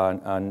or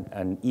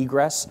an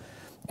egress,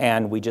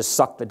 and we just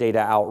sucked the data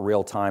out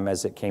real time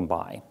as it came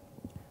by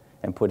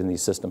and put in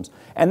these systems.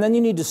 And then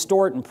you need to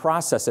store it and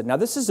process it. Now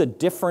this is a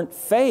different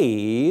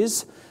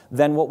phase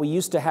than what we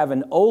used to have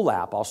in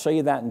OLAP. I'll show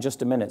you that in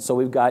just a minute. So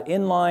we've got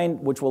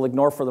inline, which we'll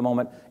ignore for the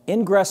moment.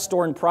 Ingress,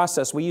 store, and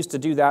process. We used to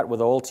do that with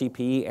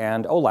OLTP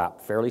and OLAP.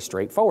 Fairly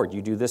straightforward.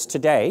 You do this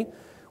today.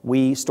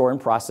 We store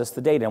and process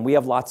the data, and we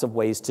have lots of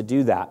ways to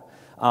do that.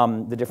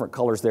 The different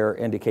colors there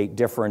indicate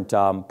different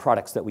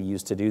products that we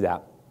use to do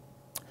that.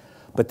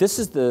 But this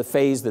is the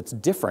phase that's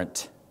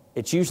different.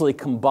 It's usually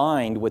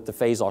combined with the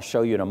phase I'll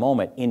show you in a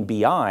moment in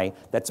BI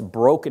that's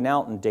broken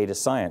out in data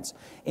science.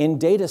 In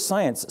data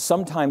science,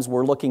 sometimes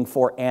we're looking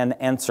for an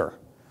answer.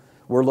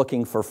 We're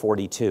looking for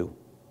 42,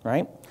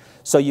 right?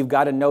 So you've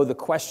got to know the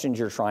questions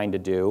you're trying to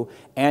do.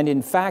 And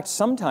in fact,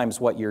 sometimes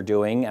what you're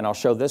doing, and I'll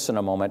show this in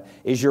a moment,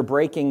 is you're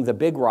breaking the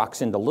big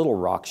rocks into little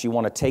rocks. You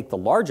want to take the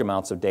large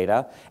amounts of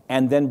data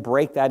and then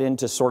break that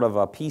into sort of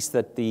a piece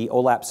that the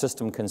OLAP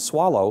system can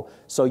swallow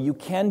so you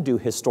can do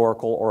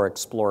historical or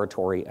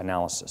exploratory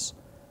analysis.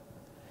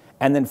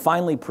 And then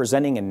finally,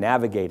 presenting and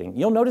navigating.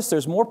 You'll notice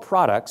there's more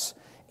products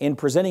in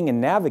presenting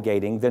and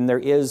navigating than there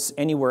is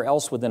anywhere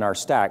else within our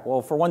stack.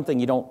 Well, for one thing,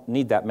 you don't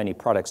need that many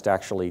products to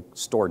actually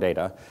store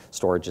data.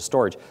 Storage is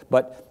storage.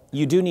 But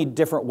you do need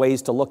different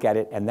ways to look at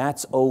it, and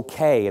that's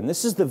okay. And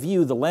this is the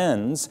view, the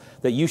lens,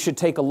 that you should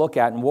take a look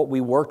at and what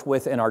we worked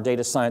with in our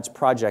data science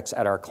projects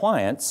at our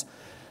clients.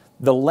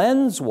 The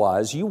lens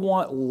was you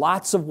want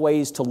lots of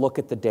ways to look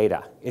at the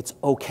data. It's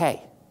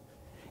okay.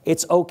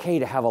 It's okay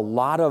to have a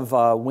lot of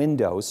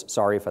windows,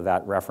 sorry for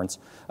that reference,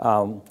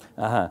 the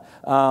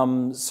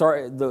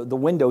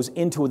windows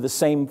into the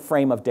same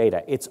frame of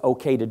data. It's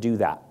okay to do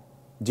that.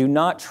 Do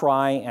not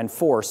try and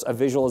force a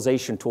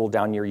visualization tool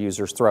down your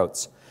users'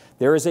 throats.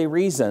 There is a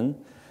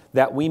reason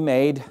that we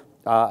made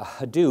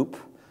Hadoop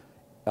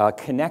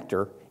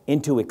connector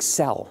into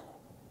Excel.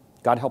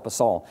 God help us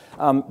all.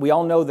 We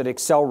all know that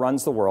Excel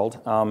runs the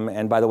world,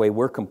 and by the way,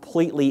 we're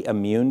completely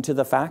immune to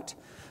the fact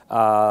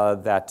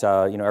that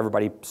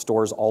everybody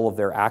stores all of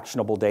their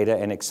actionable data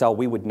in Excel.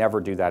 We would never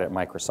do that at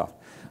Microsoft,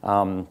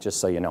 just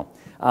so you know.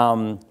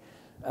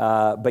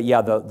 But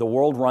yeah, the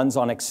world runs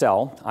on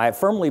Excel. I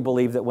firmly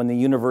believe that when the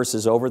universe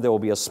is over, there will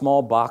be a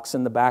small box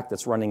in the back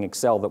that's running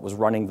Excel that was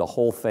running the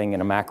whole thing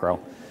in a macro.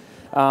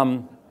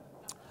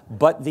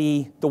 But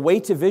the way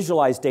to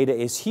visualize data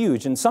is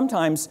huge, and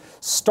sometimes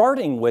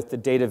starting with the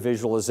data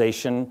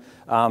visualization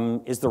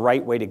is the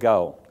right way to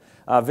go.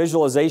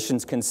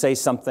 Visualizations can say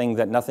something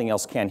that nothing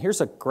else can. Here's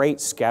a great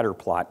scatter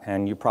plot,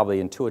 and you probably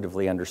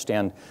intuitively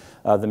understand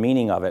the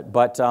meaning of it.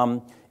 But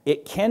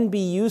it can be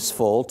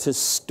useful to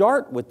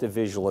start with the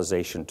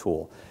visualization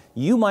tool.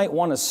 You might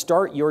want to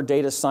start your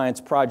data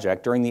science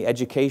project during the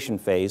education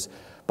phase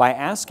by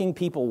asking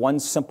people one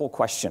simple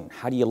question.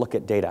 How do you look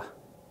at data?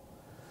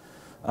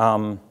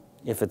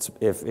 If it's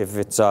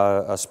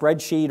a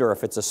spreadsheet, or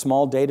if it's a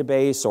small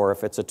database, or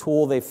if it's a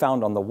tool they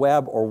found on the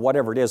web, or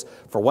whatever it is,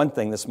 for one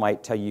thing, this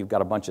might tell you you've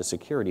got a bunch of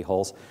security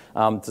holes,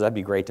 so that'd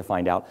be great to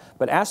find out.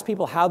 But ask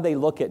people how they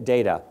look at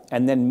data,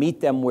 and then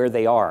meet them where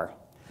they are.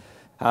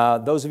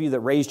 Those of you that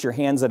raised your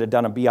hands that had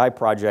done a BI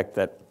project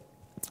that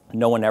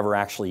no one ever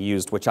actually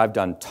used, which I've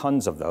done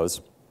tons of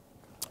those,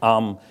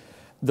 the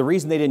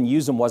reason they didn't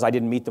use them was I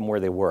didn't meet them where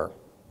they were.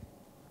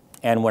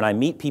 And when I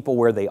meet people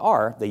where they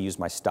are, they use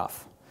my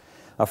stuff.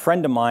 A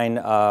friend of mine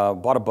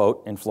bought a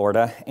boat in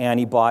Florida, and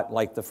he bought,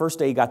 like, the first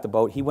day he got the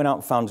boat, he went out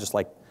and found just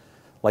like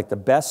the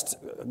best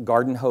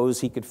garden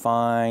hose he could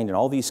find, and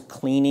all these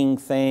cleaning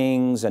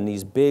things, and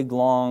these big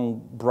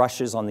long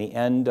brushes on the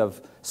end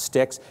of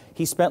sticks.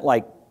 He spent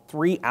like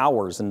 3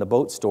 hours in the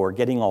boat store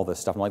getting all this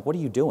stuff. I'm like, what are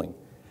you doing?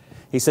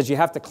 He says you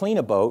have to clean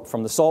a boat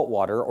from the salt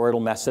water or it'll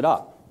mess it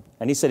up.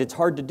 And he said it's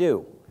hard to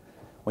do.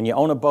 When you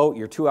own a boat,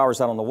 you're 2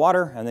 hours out on the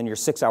water and then you're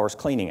 6 hours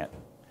cleaning it.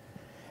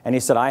 And he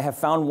said, I have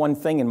found one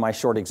thing in my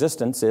short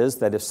existence is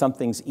that if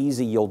something's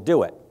easy, you'll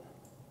do it.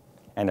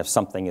 And if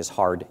something is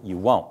hard, you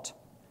won't.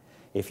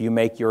 If you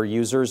make your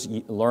users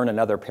learn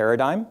another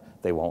paradigm,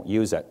 they won't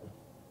use it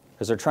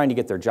because they're trying to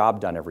get their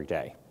job done every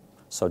day.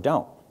 So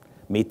don't.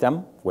 Meet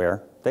them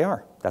where they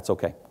are. That's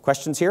okay.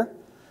 Questions here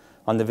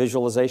on the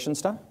visualization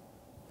stuff?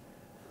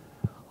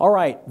 All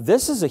right,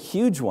 this is a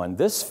huge one.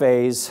 This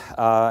phase, and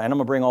I'm going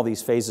to bring all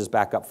these phases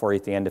back up for you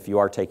at the end if you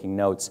are taking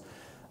notes.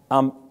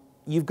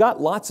 You've got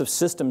lots of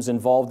systems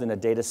involved in a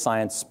data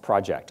science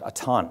project, a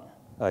ton.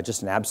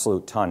 Just an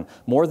absolute ton,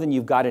 more than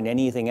you've got in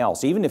anything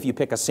else. Even if you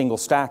pick a single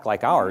stack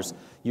like ours,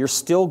 you're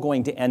still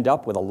going to end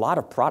up with a lot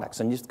of products.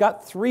 And you've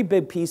got three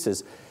big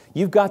pieces.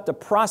 You've got the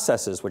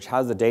processes, which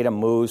how the data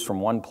moves from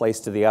one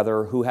place to the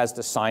other, who has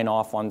to sign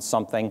off on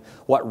something,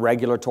 what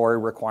regulatory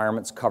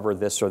requirements cover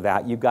this or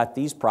that. You've got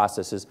these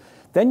processes.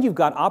 Then you've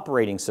got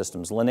operating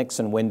systems, Linux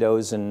and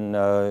Windows and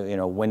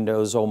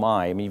Windows, oh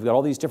my. I mean, you've got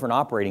all these different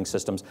operating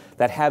systems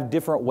that have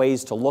different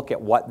ways to look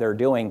at what they're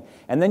doing.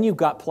 And then you've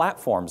got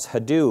platforms,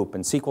 Hadoop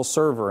and SQL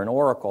Server and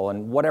Oracle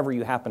and whatever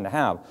you happen to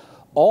have.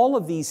 All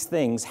of these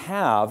things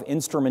have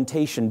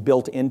instrumentation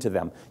built into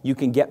them. You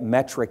can get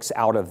metrics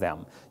out of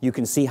them. You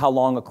can see how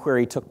long a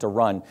query took to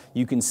run.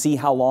 You can see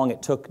how long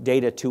it took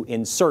data to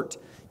insert.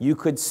 You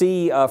could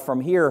see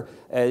from here,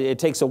 it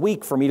takes a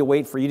week for me to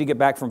wait for you to get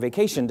back from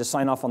vacation to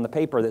sign off on the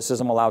paper that says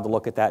I'm allowed to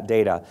look at that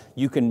data.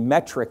 You can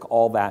metric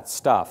all that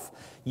stuff.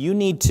 You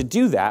need to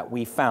do that,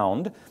 we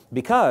found,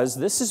 because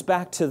this is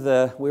back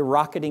to we're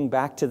rocketing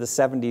back to the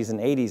 70s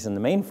and 80s in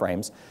the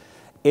mainframes.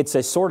 It's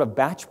a sort of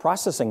batch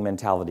processing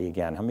mentality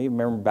again. How many of you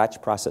remember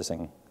batch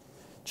processing?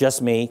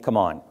 Just me? Come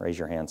on, raise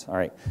your hands. All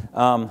right.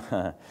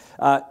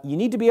 You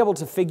need to be able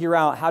to figure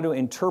out how to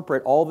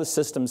interpret all the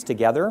systems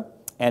together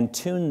and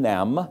tune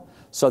them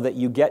so that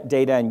you get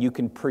data and you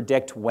can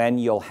predict when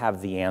you'll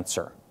have the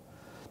answer.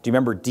 Do you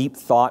remember deep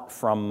thought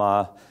from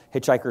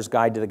Hitchhiker's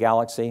Guide to the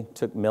Galaxy? It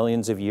took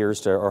millions of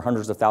years or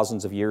hundreds of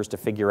thousands of years to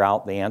figure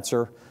out the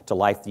answer to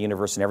life, the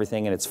universe, and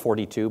everything, and it's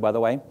 42, by the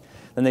way.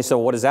 Then they said,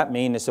 well, what does that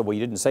mean? They said, well, you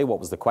didn't say what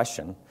was the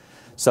question.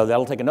 So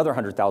that'll take another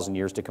 100,000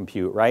 years to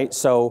compute, right?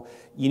 So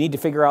you need to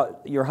figure out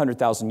your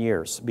 100,000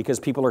 years because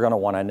people are going to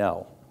want to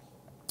know.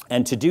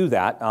 And to do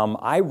that,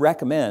 I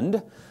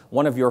recommend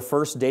one of your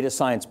first data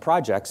science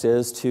projects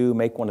is to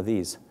make one of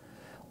these.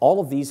 All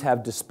of these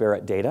have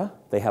disparate data.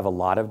 They have a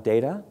lot of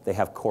data. They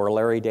have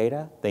corollary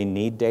data. They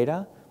need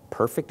data.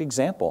 Perfect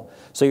example.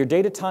 So your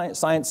data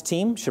science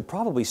team should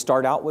probably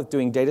start out with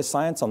doing data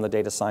science on the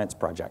data science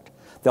project.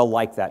 They'll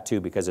like that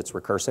too because it's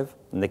recursive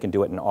and they can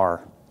do it in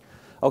R.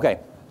 Okay,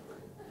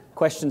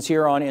 questions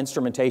here on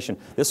instrumentation.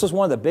 This was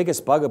one of the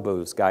biggest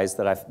bugaboos, guys,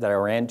 that I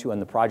ran into in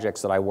the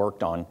projects that I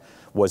worked on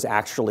was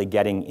actually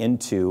getting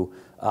into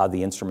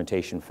the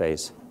instrumentation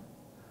phase.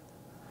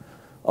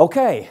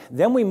 Okay,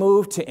 then we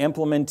move to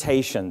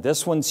implementation.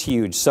 This one's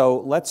huge.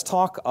 So let's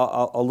talk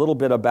a little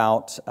bit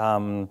about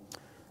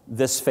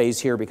this phase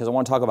here because I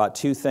want to talk about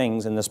two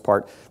things in this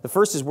part. The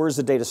first is where does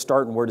the data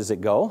start and where does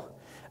it go?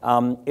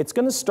 It's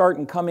going to start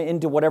and come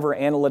into whatever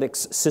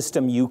analytics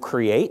system you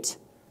create.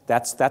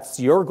 That's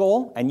your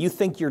goal, and you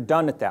think you're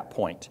done at that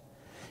point.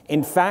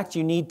 In fact,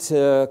 you need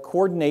to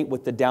coordinate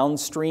with the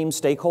downstream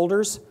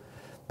stakeholders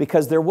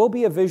because there will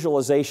be a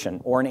visualization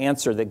or an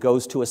answer that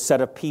goes to a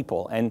set of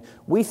people. And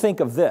we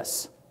think of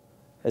this.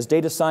 As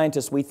data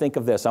scientists, we think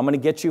of this. I'm going to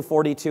get you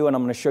 42, and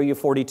I'm going to show you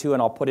 42,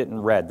 and I'll put it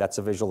in red. That's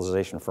a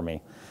visualization for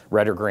me.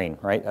 Red or green,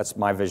 right? That's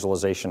my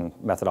visualization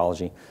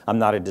methodology. I'm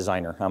not a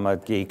designer. I'm a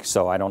geek,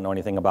 so I don't know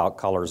anything about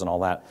colors and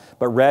all that.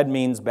 But red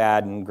means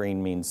bad, and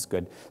green means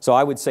good. So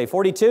I would say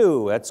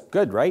 42, that's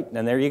good, right?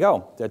 And there you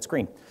go. That's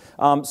green.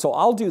 So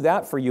I'll do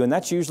that for you, and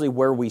that's usually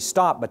where we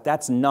stop, but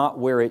that's not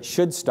where it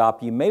should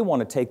stop. You may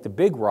want to take the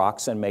big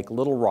rocks and make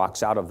little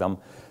rocks out of them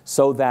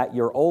so that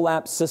your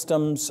OLAP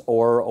systems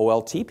or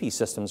OLTP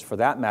systems, for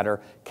that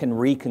matter, can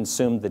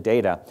reconsume the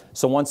data.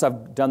 So once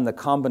I've done the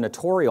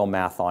combinatorial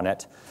math on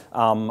it,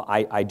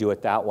 I do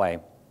it that way.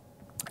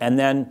 And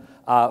then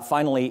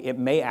finally, it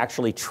may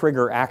actually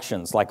trigger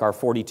actions like our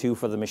 42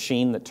 for the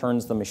machine that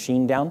turns the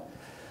machine down.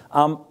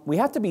 We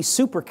have to be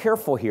super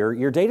careful here.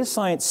 Your data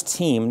science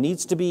team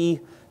needs to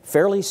be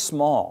fairly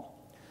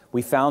small.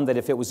 We found that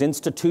if it was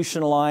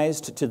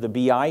institutionalized to the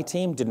BI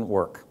team, it didn't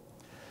work.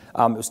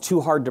 It was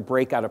too hard to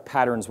break out of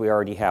patterns we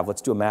already have.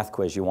 Let's do a math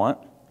quiz. You want?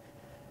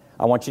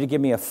 I want you to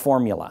give me a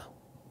formula.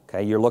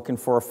 Okay, you're looking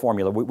for a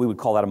formula. We would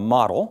call that a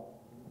model,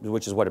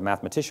 which is what a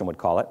mathematician would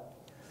call it.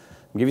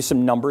 I'll give you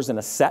some numbers in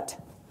a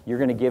set. You're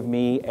going to give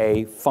me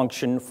a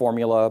function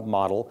formula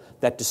model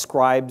that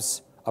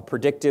describes a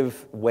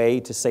predictive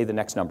way to say the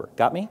next number.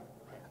 Got me?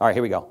 All right,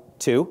 here we go.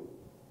 2.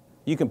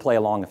 You can play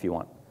along if you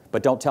want,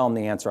 but don't tell him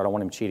the answer. I don't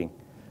want him cheating.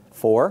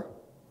 4,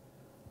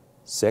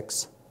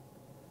 6,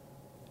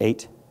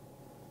 8,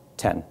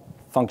 10.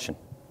 Function.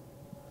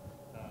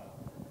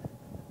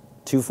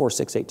 2, 4,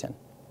 6, 8, 10.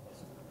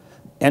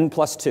 N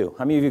plus 2.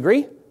 How many of you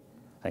agree?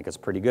 I think it's a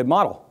pretty good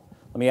model.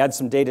 Let me add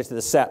some data to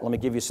the set. Let me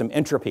give you some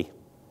entropy.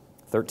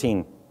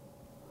 13.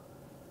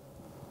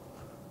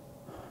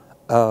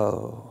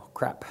 Oh,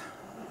 crap.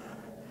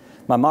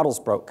 My model's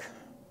broke.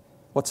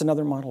 What's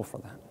another model for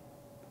that?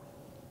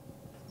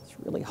 It's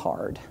really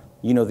hard.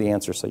 You know the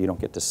answer, so you don't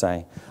get to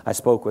say. I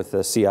spoke with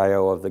the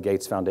CIO of the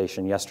Gates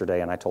Foundation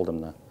yesterday, and I told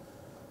him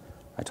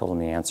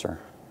the answer.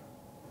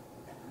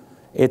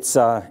 It's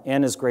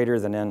n is greater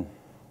than n.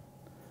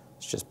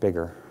 It's just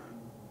bigger.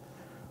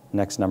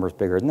 Next number is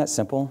bigger. Isn't that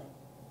simple?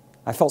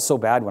 I felt so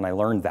bad when I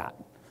learned that.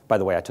 By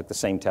the way, I took the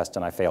same test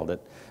and I failed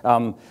it.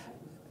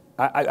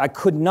 I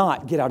could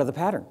not get out of the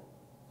pattern.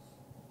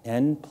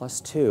 N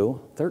plus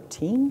 2,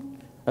 13?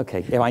 Okay,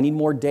 if I need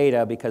more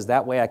data because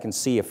that way I can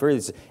see if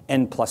it's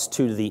n plus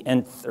 2 to the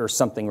nth or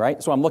something, right?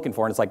 That's what I'm looking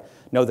for, and it's like,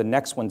 no, the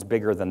next one's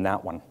bigger than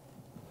that one,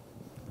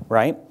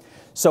 right?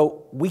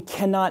 So we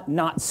cannot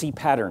not see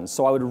patterns.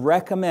 So I would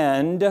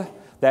recommend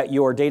that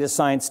your data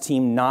science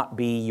team not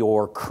be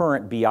your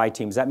current BI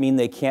team. Does that mean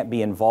they can't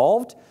be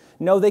involved?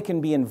 No, they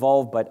can be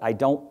involved, but I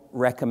don't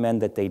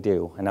recommend that they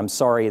do. And I'm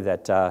sorry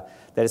that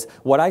that is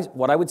what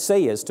I would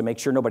say is, to make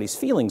sure nobody's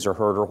feelings are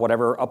hurt or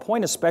whatever,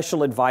 appoint a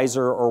special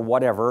advisor or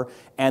whatever,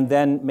 and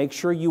then make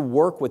sure you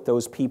work with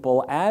those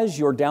people as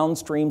your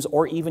downstreams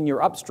or even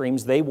your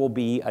upstreams. They will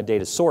be a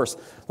data source.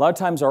 A lot of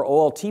times our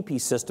OLTP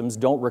systems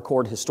don't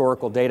record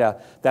historical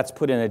data. That's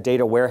put in a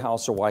data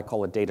warehouse, or what I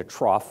call a data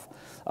trough,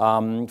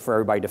 for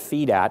everybody to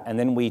feed at, and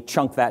then we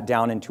chunk that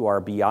down into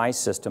our BI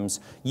systems.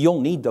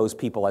 You'll need those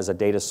people as a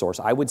data source.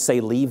 I would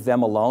say leave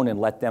them alone and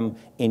let them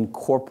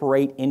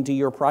incorporate into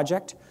your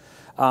project.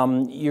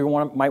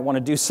 You might want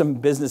to do some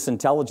business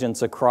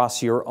intelligence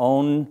across your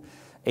own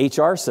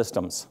HR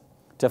systems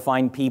to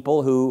find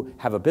people who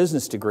have a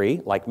business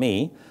degree, like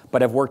me,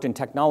 but have worked in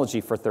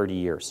technology for 30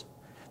 years.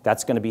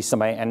 That's going to be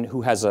somebody and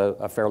who has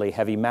a fairly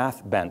heavy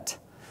math bent.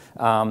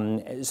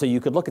 So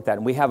you could look at that.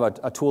 And we have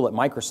a tool at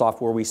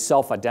Microsoft where we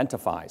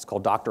self-identify. It's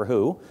called Doctor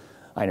Who.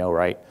 I know,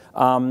 right?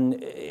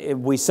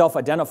 We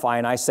self-identify,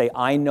 and I say,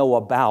 I know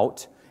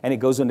about, and it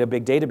goes into a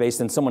big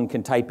database, and someone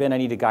can type in, I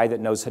need a guy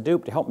that knows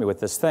Hadoop to help me with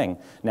this thing.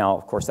 Now,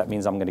 of course, that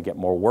means I'm going to get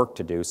more work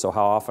to do. So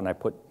how often I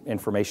put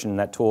information in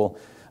that tool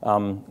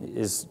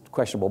is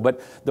questionable.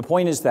 But the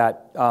point is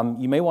that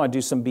you may want to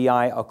do some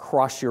BI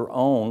across your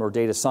own, or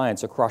data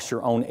science across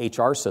your own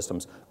HR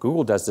systems.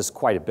 Google does this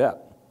quite a bit.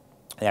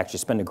 They actually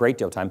spend a great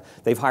deal of time.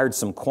 They've hired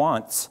some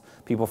quants,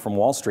 people from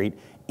Wall Street,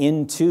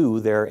 into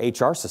their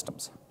HR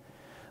systems.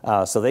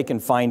 So they can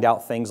find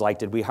out things like,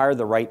 did we hire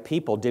the right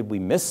people? Did we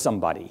miss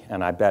somebody?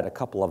 And I bet a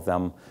couple of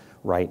them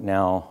right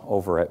now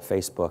over at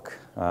Facebook,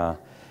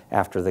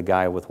 after the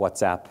guy with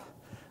WhatsApp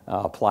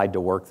applied to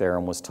work there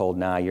and was told,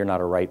 nah, you're not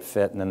a right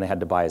fit, and then they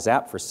had to buy his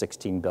app for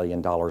 $16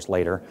 billion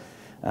later.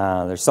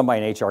 There's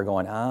somebody in HR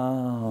going,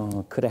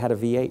 oh, could have had a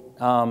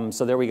V8.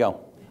 So there we go.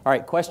 All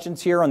right,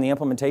 questions here on the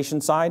implementation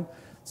side?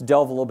 Let's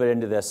delve a little bit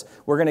into this.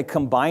 We're going to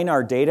combine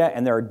our data,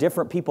 and there are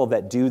different people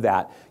that do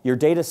that. Your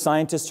data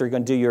scientists are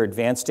going to do your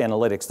advanced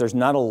analytics. There's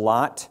not a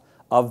lot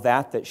of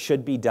that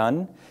should be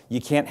done.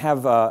 You can't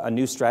have a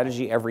new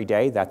strategy every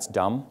day. That's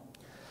dumb.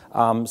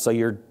 So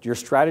your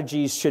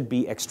strategies should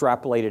be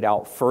extrapolated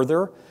out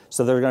further.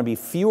 So there are going to be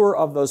fewer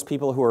of those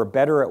people who are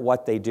better at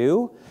what they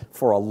do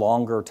for a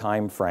longer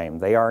time frame.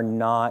 They are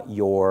not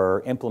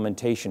your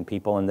implementation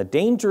people, and the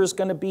danger is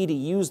going to be to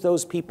use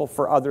those people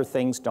for other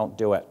things. Don't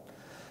do it.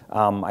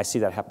 I see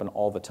that happen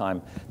all the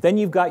time. Then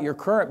you've got your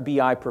current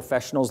BI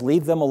professionals.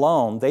 Leave them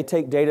alone. They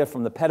take data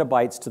from the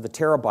petabytes to the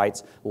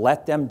terabytes.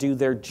 Let them do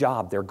their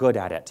job. They're good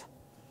at it.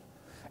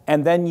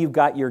 And then you've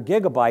got your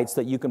gigabytes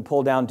that you can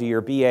pull down to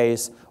your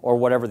BAs or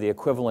whatever the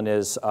equivalent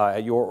is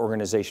at your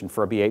organization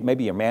for a BA,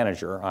 maybe a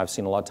manager. I've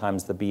seen a lot of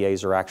times the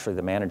BAs are actually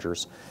the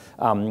managers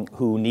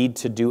who need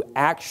to do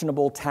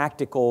actionable,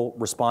 tactical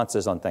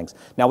responses on things.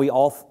 Now, we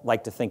all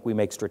like to think we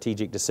make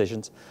strategic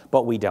decisions,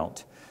 but we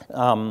don't.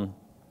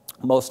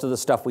 Most of the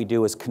stuff we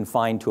do is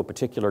confined to a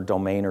particular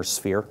domain or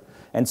sphere.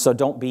 And so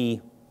don't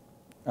be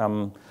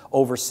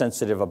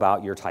oversensitive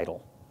about your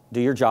title.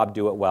 Do your job,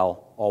 do it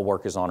well. All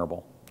work is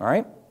honorable. All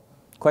right?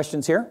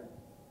 Questions here?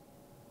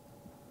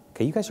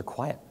 Okay, you guys are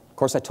quiet. Of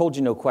course, I told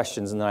you no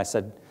questions, and then I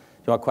said, do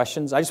you want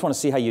questions? I just want to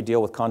see how you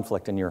deal with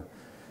conflict in your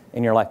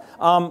life.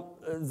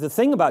 The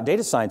thing about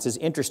data science is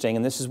interesting,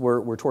 and this is where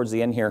we're towards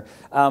the end here,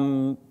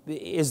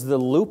 is the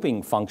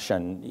looping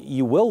function.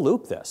 You will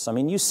loop this. I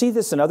mean, you see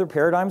this in other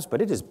paradigms,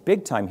 but it is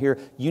big time here.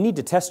 You need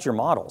to test your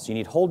models. You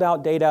need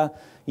holdout data.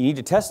 You need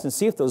to test and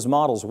see if those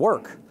models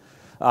work.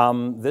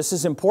 This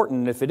is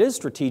important. If it is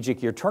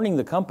strategic, you're turning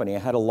the company. I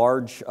had a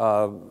large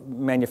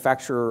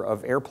manufacturer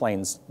of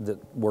airplanes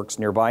that works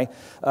nearby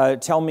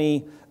tell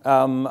me,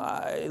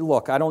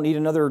 look, I don't need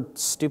another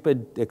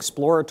stupid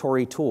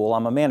exploratory tool.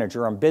 I'm a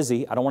manager. I'm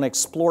busy. I don't want to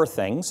explore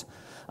things.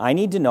 I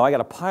need to know, I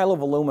got a pile of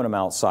aluminum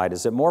outside.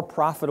 Is it more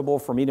profitable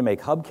for me to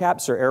make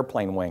hubcaps or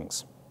airplane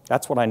wings?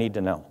 That's what I need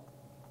to know,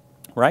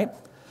 right?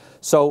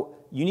 So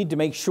you need to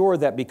make sure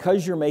that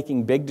because you're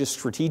making big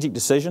strategic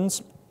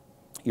decisions,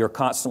 you're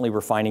constantly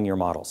refining your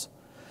models.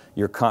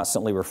 You're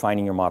constantly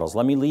refining your models.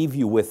 Let me leave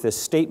you with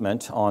this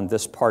statement on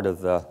this part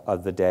of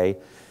the day.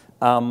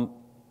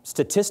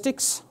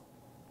 Statistics,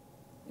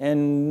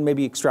 and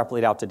maybe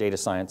extrapolate out to data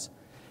science,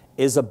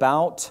 is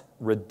about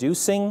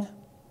reducing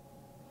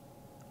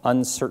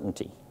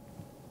uncertainty.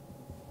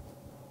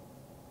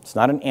 It's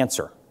not an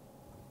answer.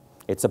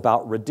 It's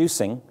about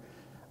reducing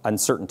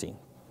uncertainty.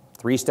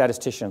 3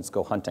 statisticians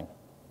go hunting.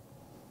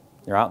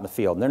 They're out in the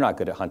field, and they're not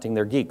good at hunting.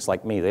 They're geeks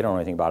like me. They don't know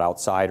anything about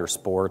outside or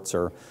sports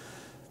or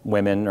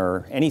women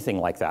or anything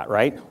like that,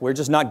 right? We're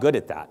just not good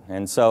at that.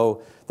 And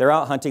so they're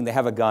out hunting. They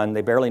have a gun.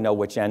 They barely know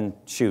which end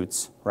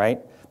shoots,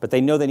 right? But they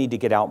know they need to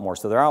get out more,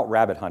 so they're out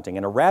rabbit hunting.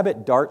 And a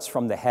rabbit darts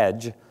from the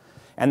hedge,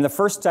 and the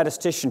first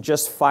statistician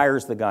just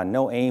fires the gun.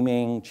 No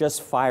aiming,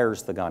 just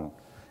fires the gun.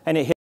 And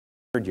it hits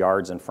 100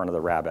 yards in front of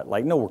the rabbit,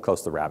 like nowhere close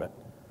to the rabbit.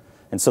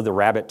 And so the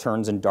rabbit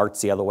turns and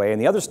darts the other way,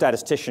 and the other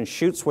statistician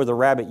shoots where the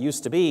rabbit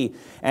used to be,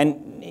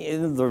 and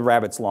the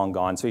rabbit's long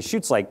gone, so he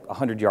shoots like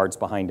 100 yards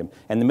behind him.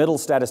 And the middle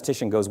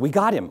statistician goes, "We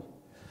got him."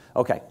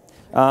 Okay.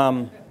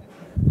 All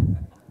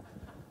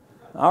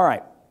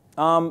right.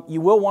 You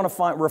will want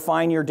to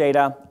refine your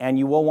data, and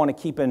you will want to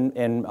keep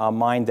in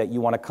mind that you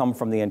want to come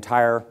from the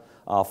entire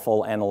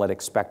full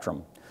analytic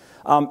spectrum.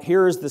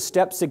 Here's the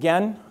steps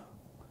again.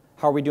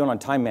 How are we doing on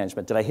time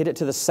management? Did I hit it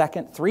to the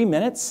second? 3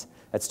 minutes?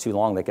 That's too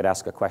long. They could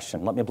ask a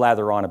question. Let me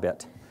blather on a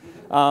bit.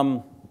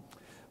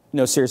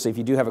 No, seriously, if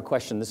you do have a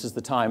question, this is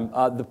the time.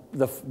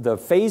 The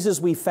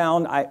phases we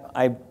found,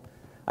 I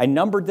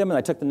numbered them, and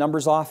I took the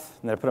numbers off,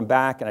 and then I put them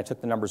back, and I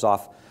took the numbers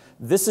off.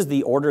 This is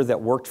the order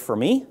that worked for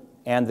me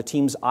and the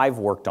teams I've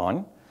worked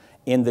on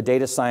in the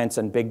data science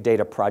and big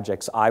data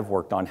projects I've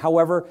worked on.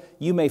 However,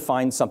 you may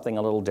find something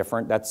a little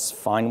different. That's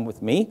fine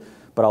with me,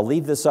 but I'll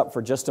leave this up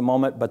for just a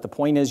moment. But the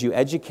point is, you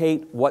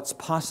educate what's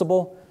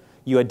possible.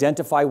 You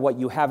identify what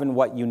you have and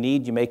what you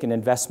need. You make an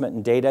investment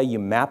in data. You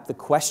map the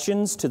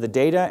questions to the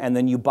data, and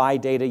then you buy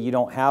data you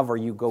don't have, or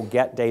you go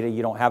get data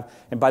you don't have.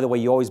 And by the way,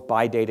 you always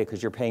buy data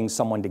because you're paying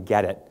someone to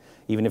get it.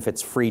 Even if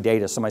it's free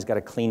data, somebody's got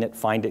to clean it,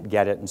 find it,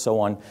 get it, and so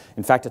on.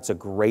 In fact, it's a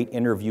great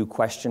interview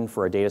question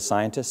for a data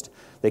scientist.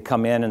 They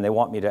come in and they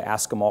want me to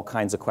ask them all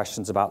kinds of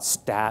questions about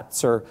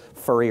stats or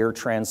Fourier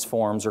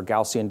transforms or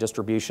Gaussian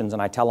distributions,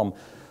 and I tell them,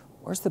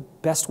 where's the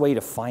best way to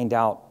find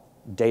out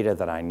data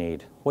that I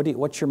need?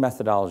 What's your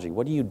methodology?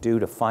 What do you do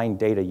to find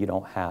data you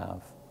don't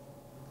have?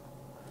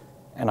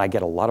 And I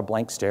get a lot of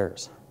blank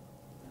stares,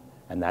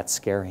 and that's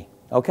scary.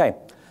 Okay,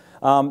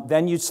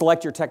 then you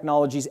select your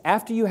technologies.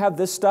 After you have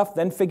this stuff,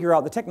 then figure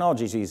out the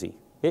technology's easy.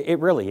 It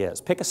really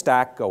is. Pick a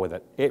stack, go with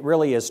it. It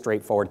really is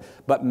straightforward.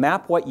 But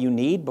map what you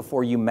need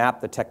before you map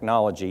the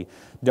technology.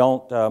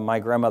 Don't, my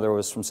grandmother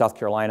was from South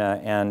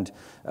Carolina, and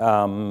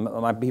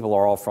my people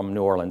are all from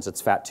New Orleans.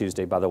 It's Fat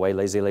Tuesday, by the way.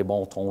 Laissez les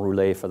bon temps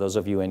rouler for those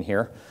of you in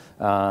here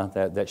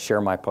that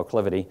share my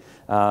proclivity.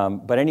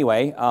 But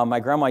anyway, my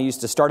grandma used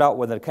to start out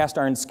with a cast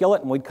iron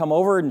skillet, and we'd come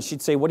over, and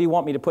she'd say, "What do you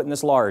want me to put in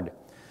this lard?"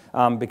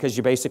 Because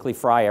you basically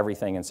fry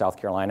everything in South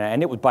Carolina.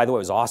 And it was, by the way, it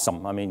was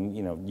awesome. I mean,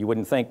 you know, you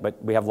wouldn't think,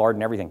 but we have lard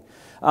and everything.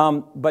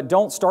 But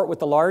don't start with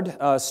the lard.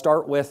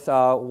 Start with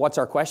what's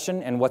our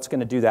question and what's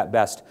going to do that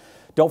best.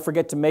 Don't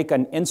forget to make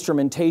an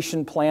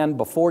instrumentation plan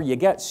before you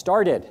get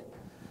started,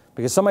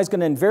 because somebody's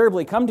going to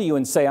invariably come to you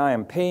and say, "I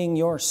am paying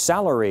your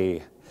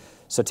salary.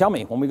 So tell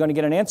me, when are we going to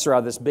get an answer out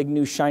of this big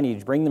new shiny?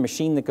 Bring the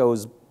machine that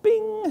goes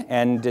bing,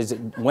 and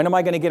when am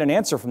I going to get an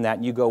answer from that?"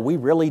 And you go, "We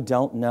really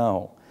don't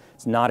know."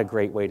 It's not a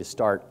great way to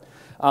start.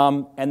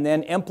 And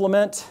then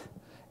implement,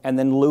 and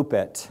then loop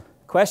it.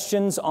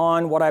 Questions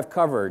on what I've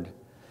covered.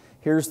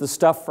 Here's the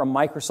stuff from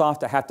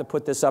Microsoft. I have to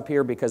put this up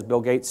here because Bill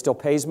Gates still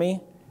pays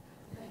me,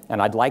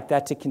 and I'd like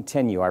that to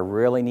continue. I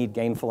really need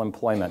gainful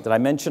employment. Did I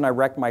mention I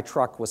wrecked my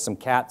truck with some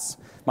cats?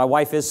 My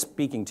wife is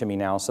speaking to me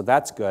now, so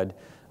that's good.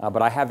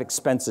 But I have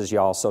expenses,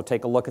 y'all, so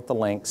take a look at the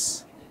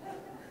links.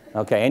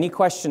 Okay, any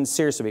questions?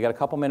 Seriously, we got a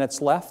couple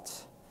minutes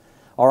left.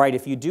 All right,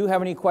 if you do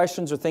have any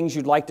questions or things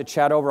you'd like to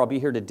chat over, I'll be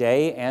here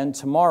today and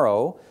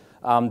tomorrow.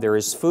 There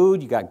is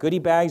food. You got goodie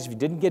bags. If you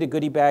didn't get a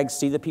goodie bag,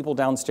 see the people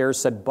downstairs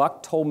said,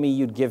 "Buck told me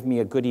you'd give me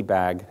a goodie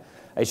bag."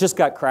 It's just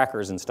got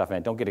crackers and stuff in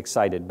it. Don't get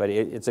excited, but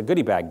it's a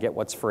goodie bag. Get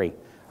what's free.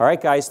 All right,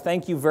 guys,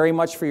 thank you very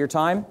much for your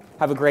time.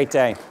 Have a great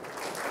day.